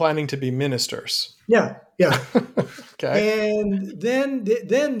planning to be ministers. Yeah, yeah. Okay. And then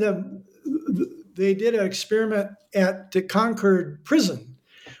they did an experiment at the Concord prison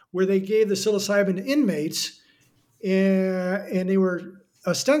where they gave the psilocybin to inmates, and they were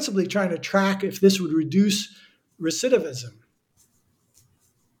ostensibly trying to track if this would reduce recidivism.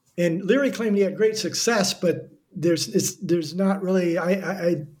 And Leary claimed he had great success, but there's not really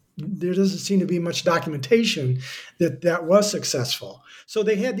there doesn't seem to be much documentation that was successful. So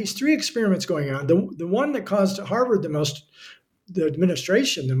they had these three experiments going on. The one that caused Harvard the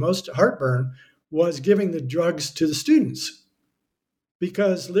administration the most heartburn was giving the drugs to the students,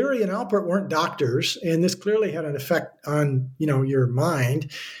 because Leary and Alpert weren't doctors, and this clearly had an effect on your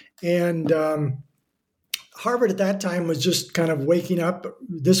mind. And Harvard at that time was just kind of waking up.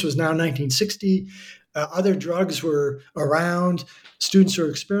 This was now 1960. Other drugs were around. Students were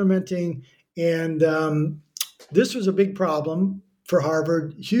experimenting. And this was a big problem for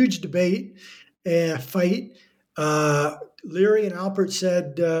Harvard. Huge debate, fight. Leary and Alpert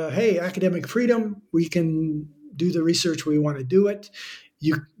said, hey, academic freedom, we can do the research we want to do it.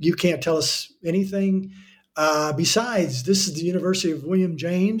 You can't tell us anything. Besides, this is the University of William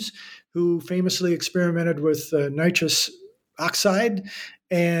James, who famously experimented with nitrous oxide,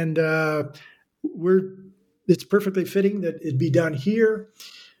 and it's perfectly fitting that it be done here.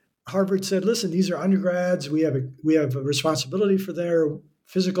 Harvard said, "Listen, these are undergrads. We have a responsibility for their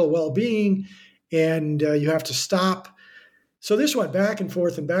physical well-being, and you have to stop." So this went back and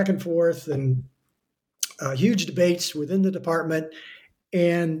forth, and huge debates within the department,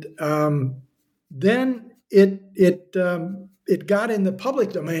 and then it got in the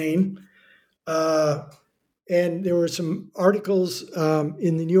public domain, and there were some articles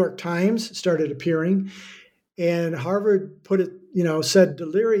in the New York Times started appearing, and Harvard said to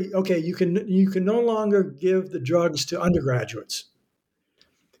Leary, "Okay, you can no longer give the drugs to undergraduates,"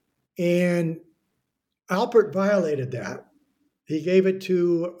 and Alpert violated that. He gave it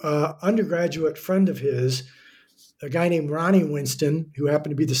to an undergraduate friend of his, a guy named Ronnie Winston, who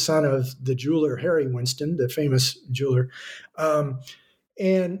happened to be the son of the jeweler Harry Winston, the famous jeweler.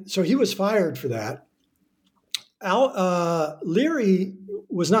 And so he was fired for that. Leary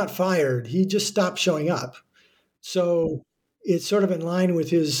was not fired. He just stopped showing up. So it's sort of in line with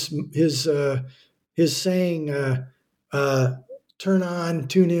his saying, turn on,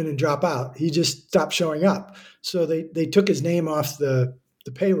 tune in, and drop out. He just stopped showing up. So they took his name off the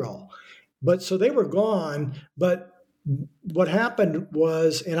payroll. But so they were gone. But what happened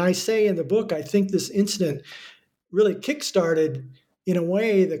was, and I say in the book, I think this incident really kickstarted, in a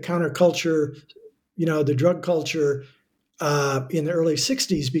way, the counterculture, the drug culture in the early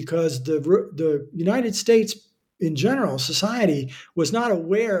 60s, because the United States in general, society, was not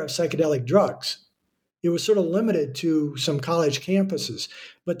aware of psychedelic drugs. It was sort of limited to some college campuses.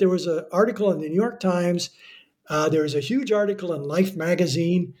 But there was an article in the New York Times. There was a huge article in Life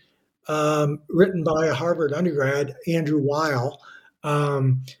magazine written by a Harvard undergrad, Andrew Weil,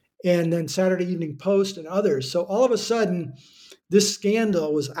 and then Saturday Evening Post and others. So all of a sudden, this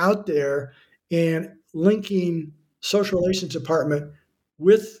scandal was out there and linking social relations department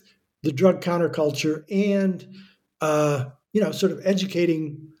with the drug counterculture and, sort of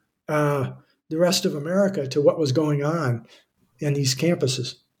educating the rest of America to what was going on in these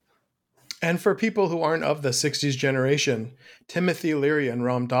campuses. And for people who aren't of the 60s generation, Timothy Leary and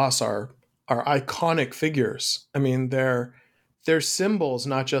Ram Dass are iconic figures. I mean, they're symbols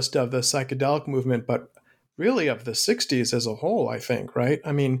not just of the psychedelic movement, but really of the 60s as a whole, I think, right?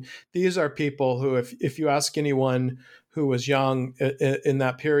 I mean, these are people who, if you ask anyone who was young in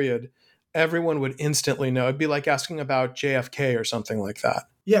that period, everyone would instantly know. It'd be like asking about JFK or something like that.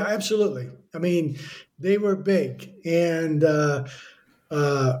 Yeah, absolutely. I mean, they were big. And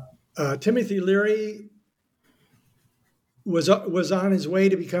Timothy Leary was on his way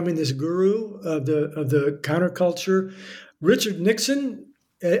to becoming this guru of the counterculture. Richard Nixon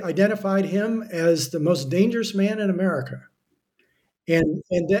identified him as the most dangerous man in America. And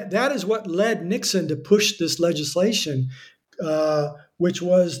that is what led Nixon to push this legislation, which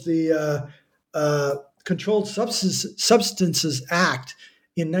was the Controlled Substances Act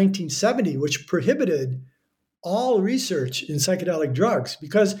in 1970, which prohibited all research in psychedelic drugs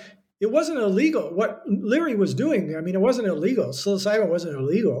because it wasn't illegal. What Leary was doing, I mean, it wasn't illegal. Psilocybin wasn't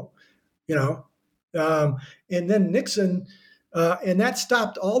illegal, you know. And then Nixon, and that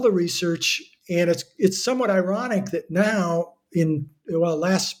stopped all the research. And it's somewhat ironic that now,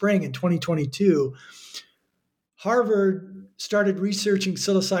 last spring in 2022, Harvard started researching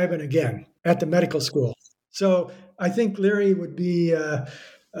psilocybin again at the medical school. So I think Leary would be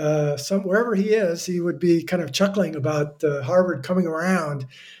wherever he is, he would be kind of chuckling about Harvard coming around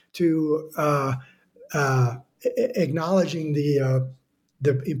to acknowledging the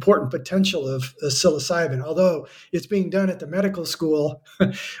important potential of psilocybin. Although it's being done at the medical school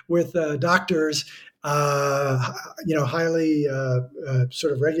with doctors, highly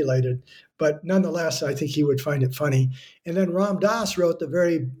sort of regulated. But nonetheless, I think he would find it funny. And then Ram Dass wrote the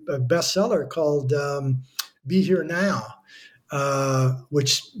very bestseller called "Be Here Now,"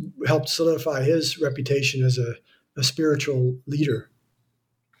 which helped solidify his reputation as a spiritual leader.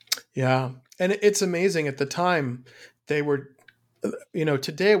 Yeah. And it's amazing at the time they were,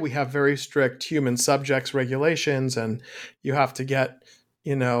 today we have very strict human subjects regulations and you have to get,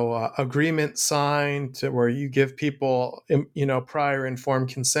 agreement signed where you give people, prior informed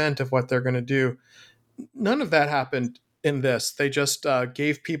consent of what they're going to do. None of that happened in this. They just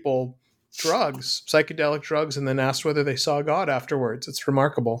gave people drugs, psychedelic drugs, and then asked whether they saw God afterwards. It's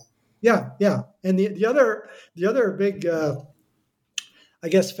remarkable. Yeah, yeah. And the other big, I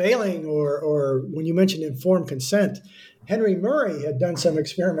guess, failing or when you mentioned informed consent, Henry Murray had done some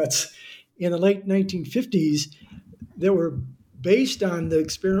experiments in the late 1950s that were based on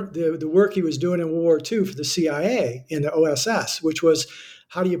the work he was doing in World War II for the CIA and the OSS, which was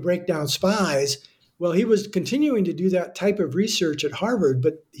how do you break down spies. Well, he was continuing to do that type of research at Harvard,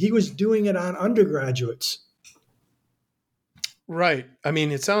 but he was doing it on undergraduates. Right. I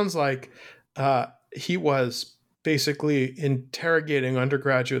mean, it sounds like he was basically interrogating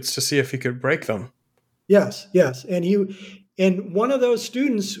undergraduates to see if he could break them. Yes, yes. And one of those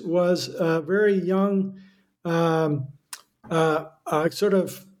students was a very young, sort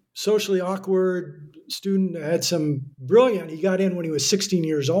of socially awkward student, had some brilliant. He got in when he was 16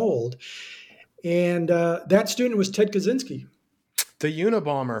 years old. And that student was Ted Kaczynski. The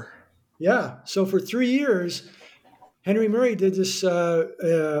Unabomber. Yeah. So for 3 years, Henry Murray did this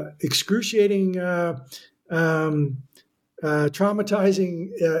excruciating,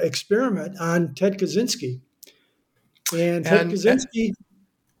 traumatizing experiment on Ted Kaczynski. And Ted Kaczynski,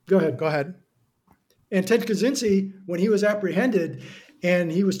 go ahead. Go ahead. And Ted Kaczynski, when he was apprehended,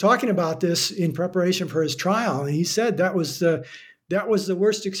 and he was talking about this in preparation for his trial, and he said that was the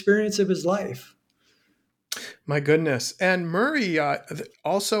worst experience of his life. My goodness. And Murray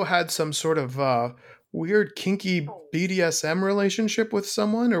also had some sort of weird, kinky BDSM relationship with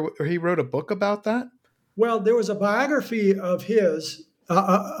someone, or he wrote a book about that? Well, there was a biography of his,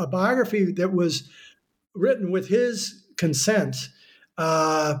 a biography that was written with his consent.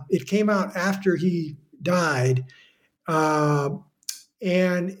 It came out after he died.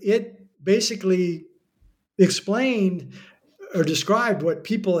 And it basically explained or described what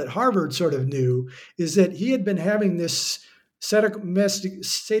people at Harvard sort of knew, is that he had been having this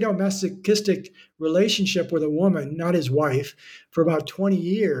sadomasochistic relationship with a woman, not his wife, for about 20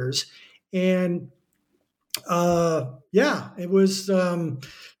 years. And it was,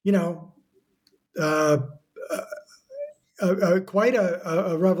 quite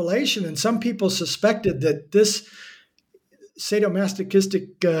a revelation. And some people suspected that this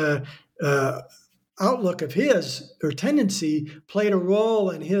sadomasochistic outlook of his or tendency played a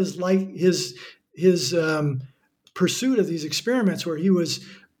role in his pursuit of these experiments, where he was,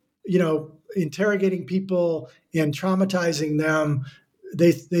 interrogating people and traumatizing them.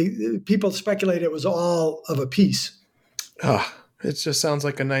 People speculate it was all of a piece. Oh, it just sounds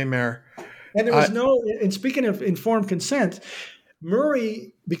like a nightmare. And there was and speaking of informed consent,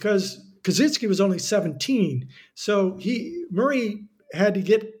 Murray, because Kaczynski was only 17, so Murray had to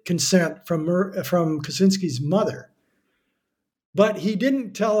get consent from Kaczynski's mother. But he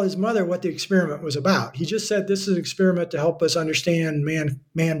didn't tell his mother what the experiment was about. He just said, this is an experiment to help us understand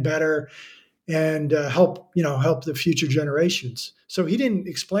man better and help the future generations. So he didn't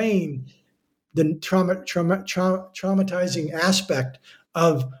explain the traumatizing aspect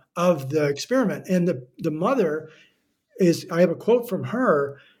of the experiment. And the mother is I have a quote from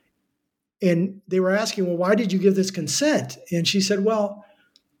her, and they were asking, well, why did you give this consent? And she said, well,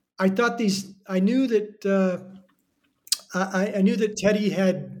 I knew that I knew that Teddy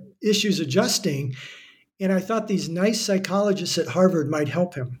had issues adjusting, and I thought these nice psychologists at Harvard might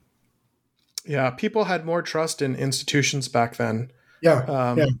help him. Yeah, people had more trust in institutions back then.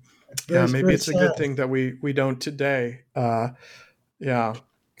 Yeah, Maybe it's a good thing that we don't today. It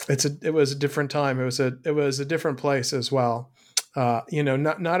was a different time. It was a different place as well.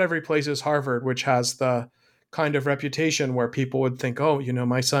 Not every place is Harvard, which has the kind of reputation where people would think, oh,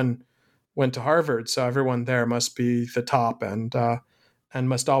 my son went to Harvard, so everyone there must be the top and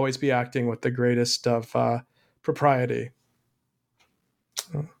must always be acting with the greatest of propriety.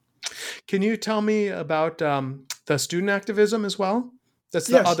 Can you tell me about the student activism as well? That's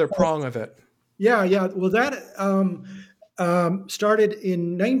the other prong of it. Yeah. Well, that started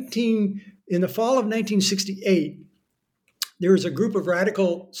in the fall of 1968. There was a group of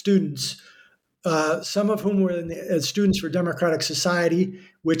radical students, some of whom were students for Democratic Society,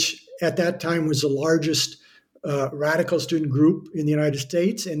 which at that time was the largest radical student group in the United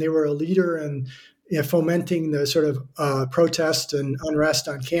States, and they were a leader in fomenting the sort of protest and unrest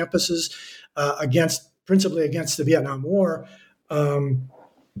on campuses principally against the Vietnam War.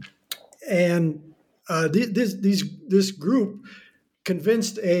 This group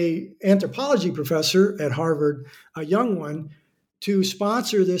convinced a anthropology professor at Harvard, a young one, to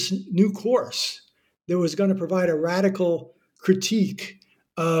sponsor this new course that was going to provide a radical critique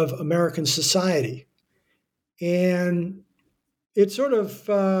of American society. And it sort of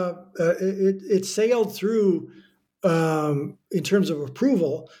it sailed through in terms of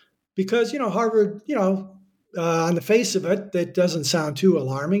approval because Harvard, on the face of it, that doesn't sound too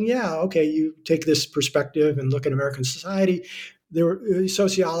alarming. Yeah, okay, you take this perspective and look at American society.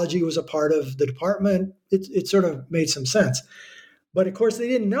 Sociology was a part of the department. It sort of made some sense, but of course they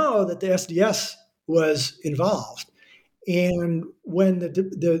didn't know that the SDS was involved. And when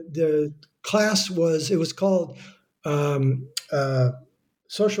the class was called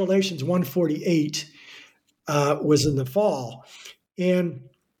Social Relations 148, was in the fall, and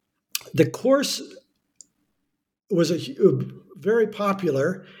the course was very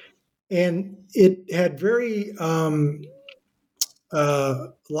popular, and it had very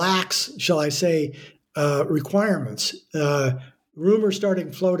lax, shall I say, requirements. Rumors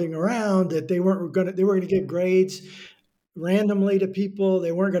started floating around that they were going to give grades randomly to people.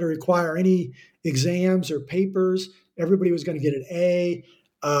 They weren't going to require any exams or papers. Everybody was going to get an A.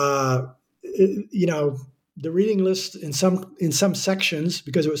 The reading list in some sections,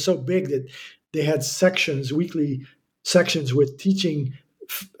 because it was so big that they had weekly sections with teaching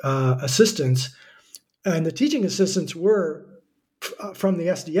assistants, and the teaching assistants were from the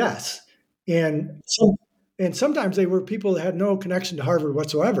SDS, and sometimes they were people that had no connection to Harvard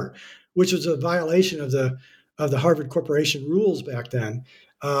whatsoever, which was a violation of the Harvard Corporation rules back then.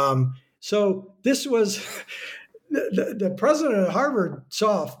 So this was the president of Harvard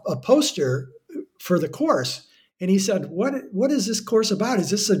saw a poster for the course, and he said, "What is this course about?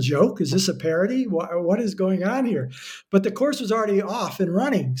 Is this a joke? Is this a parody? What is going on here?" But the course was already off and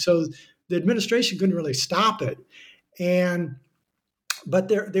running, so the administration couldn't really stop it. But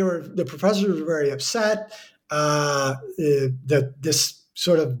the professors were very upset that this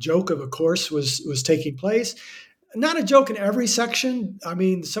sort of joke of a course was taking place. Not a joke in every section. I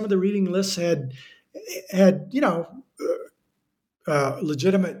mean, some of the reading lists had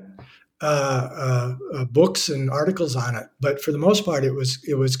legitimate books and articles on it, but for the most part, it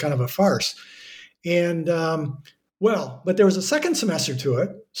was kind of a farce. And but there was a second semester to it,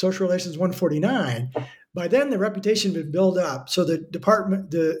 Social Relations 149. By then, the reputation had been built up, so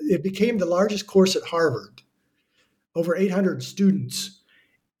it became the largest course at Harvard, over 800 students,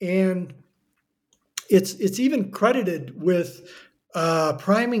 and it's even credited with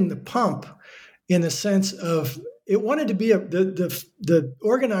priming the pump, in the sense of it wanted to be the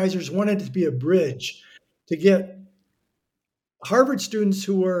organizers wanted it to be a bridge to get Harvard students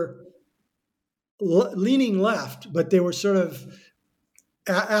who were leaning left, but they were sort of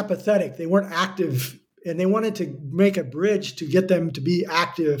apathetic. They weren't active, and they wanted to make a bridge to get them to be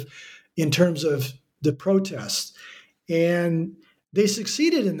active in terms of the protests. And they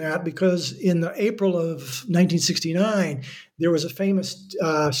succeeded in that because in the April of 1969, there was a famous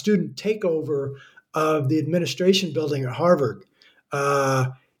student takeover of the administration building at Harvard.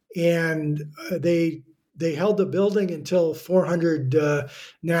 And they held the building until 400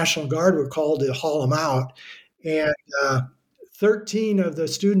 National Guard were called to haul them out. And 13 of the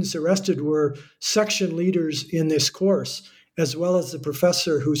students arrested were section leaders in this course, as well as the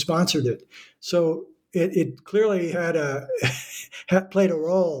professor who sponsored it. So it clearly had played a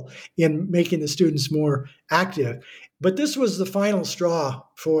role in making the students more active. But this was the final straw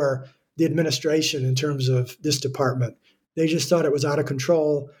for the administration in terms of this department. They just thought it was out of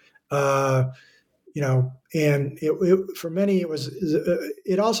control. And for many, it was.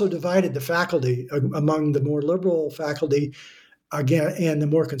 It also divided the faculty among the more liberal faculty, again, and the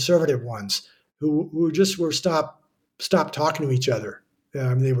more conservative ones, who just were stopped talking to each other.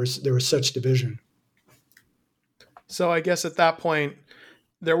 There was such division. So I guess at that point,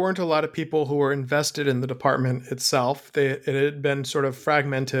 there weren't a lot of people who were invested in the department itself. It had been sort of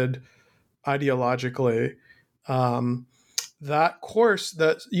fragmented ideologically. That course,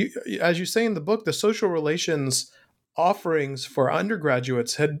 as you say in the book, the social relations offerings for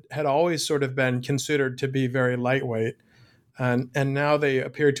undergraduates had always sort of been considered to be very lightweight, and now they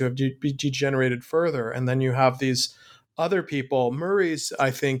appear to have degenerated further. And then you have these other people. Murray's, I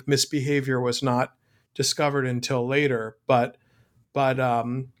think, misbehavior was not discovered until later, but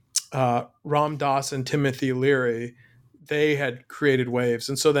Ram Dass and Timothy Leary, they had created waves.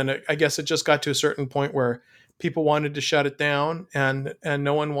 And so then I guess it just got to a certain point where people wanted to shut it down, and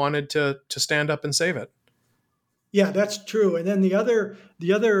no one wanted to stand up and save it. Yeah, that's true. And then the other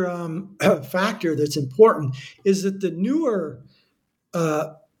factor that's important is that the newer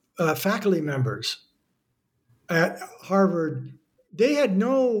faculty members at Harvard, they had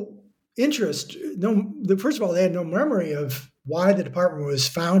no interest. First of all, they had no memory of why the department was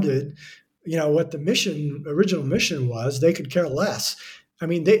founded. What the original mission was. They could care less. I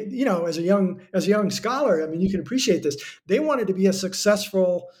mean, they, as a young scholar, I mean, you can appreciate this. They wanted to be a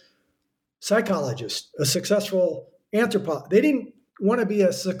successful psychologist, a successful anthropologist. They didn't want to be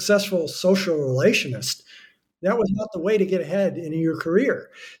a successful social relationist. That was not the way to get ahead in your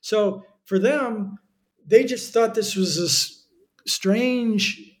career. So for them, they just thought this was this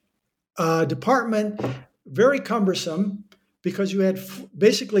strange department, very cumbersome, because you had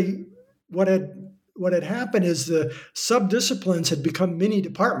basically what had happened is the subdisciplines had become mini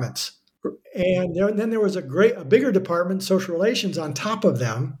departments, and then there was a bigger department, social relations, on top of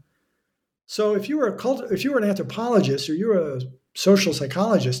them. So if you were an anthropologist or you were a social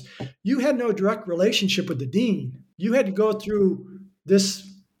psychologist, you had no direct relationship with the dean. You had to go through this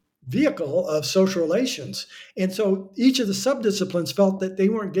vehicle of social relations, and so each of the subdisciplines felt that they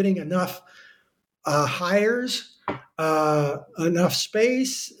weren't getting enough hires, enough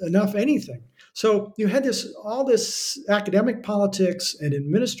space, enough anything. So you had all this academic politics and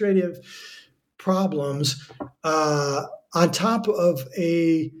administrative problems on top of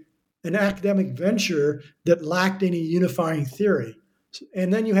an academic venture that lacked any unifying theory.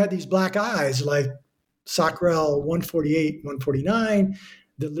 And then you had these black eyes like Socrell 148, 149,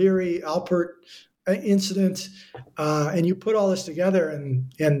 the Leary-Alpert incident, and you put all this together,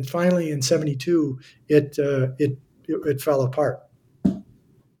 and finally in 72, it fell apart.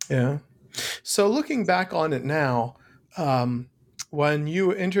 Yeah. So looking back on it now, when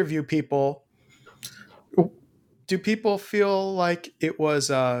you interview people, do people feel like it was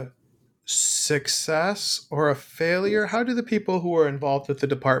a success or a failure? How do the people who are involved with the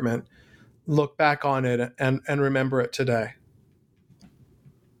department look back on it and remember it today?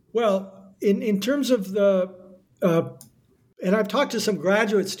 Well, in terms of and I've talked to some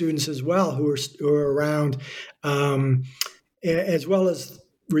graduate students as well who are around, as well as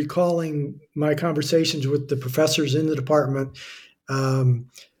recalling my conversations with the professors in the department.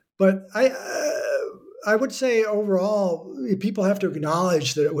 But I would say overall, people have to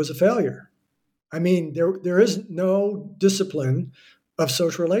acknowledge that it was a failure. I mean, there is no discipline of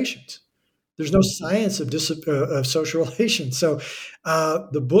social relations. There's no science of social relations. So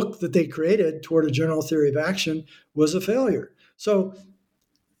the book that they created, Toward a General Theory of Action, was a failure. So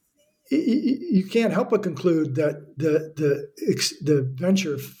you can't help but conclude that the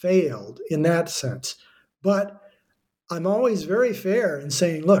venture failed in that sense. But I'm always very fair in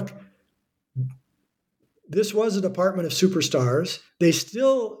saying, look, this was a department of superstars. They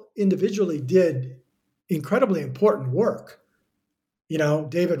still individually did incredibly important work.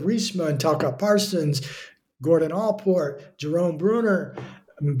 David Reisman, Talcott Parsons, Gordon Allport, Jerome Bruner,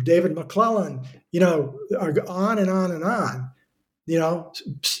 David McClellan, on and on and on.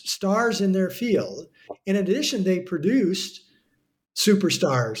 Stars in their field. In addition, they produced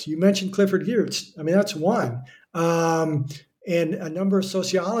superstars. You mentioned Clifford Geertz. I mean, that's one. And a number of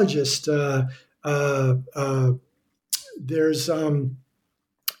sociologists. There's, at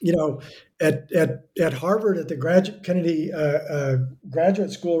Harvard, at the Kennedy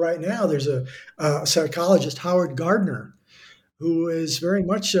Graduate School right now, there's a psychologist, Howard Gardner, who is very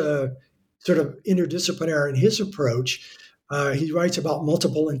much sort of interdisciplinary in his approach. He writes about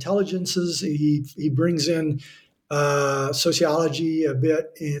multiple intelligences. He brings in sociology a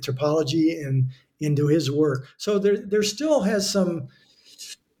bit, anthropology, and into his work. So there still has some,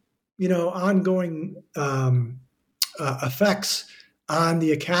 ongoing effects on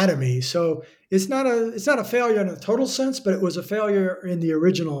the academy. So it's not a failure in a total sense, but it was a failure in the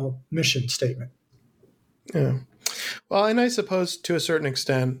original mission statement. Yeah. Well, and I suppose to a certain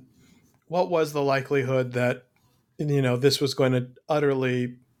extent, what was the likelihood that this was going to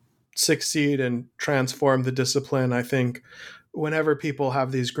utterly succeed and transform the discipline? I think whenever people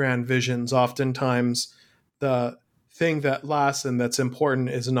have these grand visions, oftentimes the thing that lasts and that's important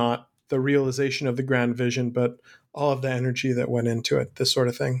is not the realization of the grand vision, but all of the energy that went into it, this sort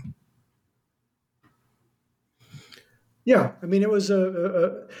of thing. Yeah, I mean, it was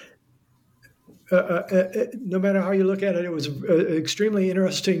no matter how you look at it, it was an extremely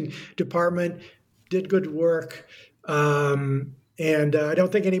interesting department, did good work. And I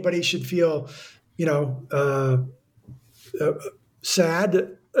don't think anybody should feel,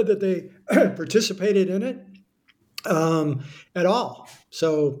 sad that they participated in it at all.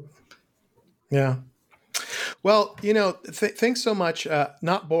 So, yeah. Well, thanks so much.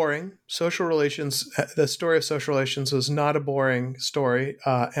 Not boring. Social relations, the story of social relations was not a boring story.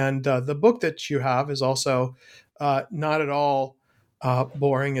 And the book that you have is also not at all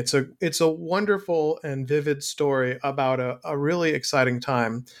boring. It's a wonderful and vivid story about a really exciting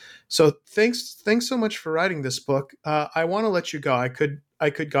time. So thanks so much for writing this book. I want to let you go. I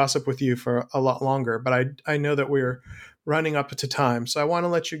could gossip with you for a lot longer, but I know that we're running up to time. So I want to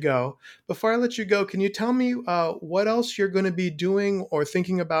let you go. Before I let you go, can you tell me what else you're going to be doing or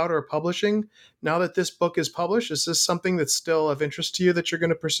thinking about or publishing now that this book is published? Is this something that's still of interest to you that you're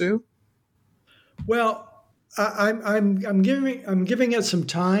going to pursue? Well, I'm giving it some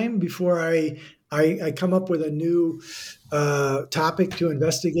time before I come up with a new topic to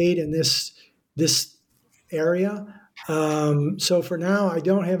investigate in this area. So for now, I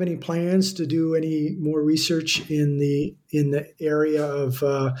don't have any plans to do any more research in the area of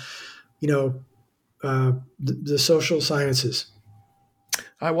the social sciences.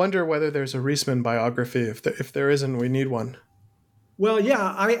 I wonder whether there's a Reisman biography. If there isn't, we need one. Well,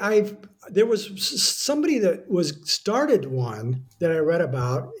 yeah, there was somebody that was started one that I read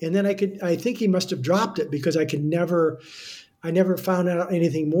about, and then I think he must have dropped it because I never found out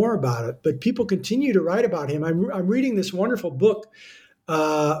anything more about it. But people continue to write about him. I'm reading this wonderful book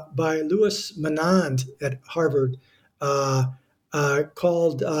by Louis Menand at Harvard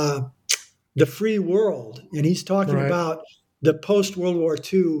called The Free World, and he's talking about the post-World War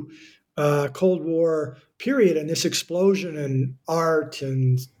II Cold War period and this explosion in art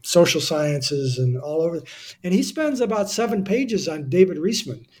and social sciences and all over. And he spends about 7 pages on David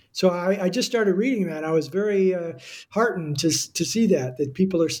Reisman. So I just started reading that. I was very heartened to see that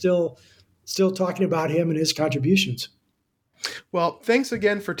people are still talking about him and his contributions. Well, thanks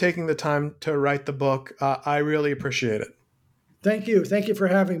again for taking the time to write the book. I really appreciate it. Thank you. Thank you for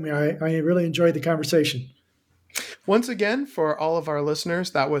having me. I really enjoyed the conversation. Once again, for all of our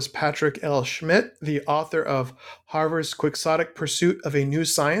listeners, that was Patrick L. Schmidt, the author of Harvard's Quixotic Pursuit of a New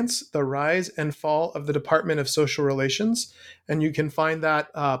Science, The Rise and Fall of the Department of Social Relations. And you can find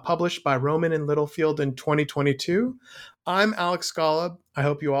that published by Rowman and Littlefield in 2022. I'm Alex Golub. I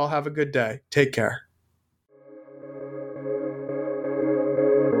hope you all have a good day. Take care.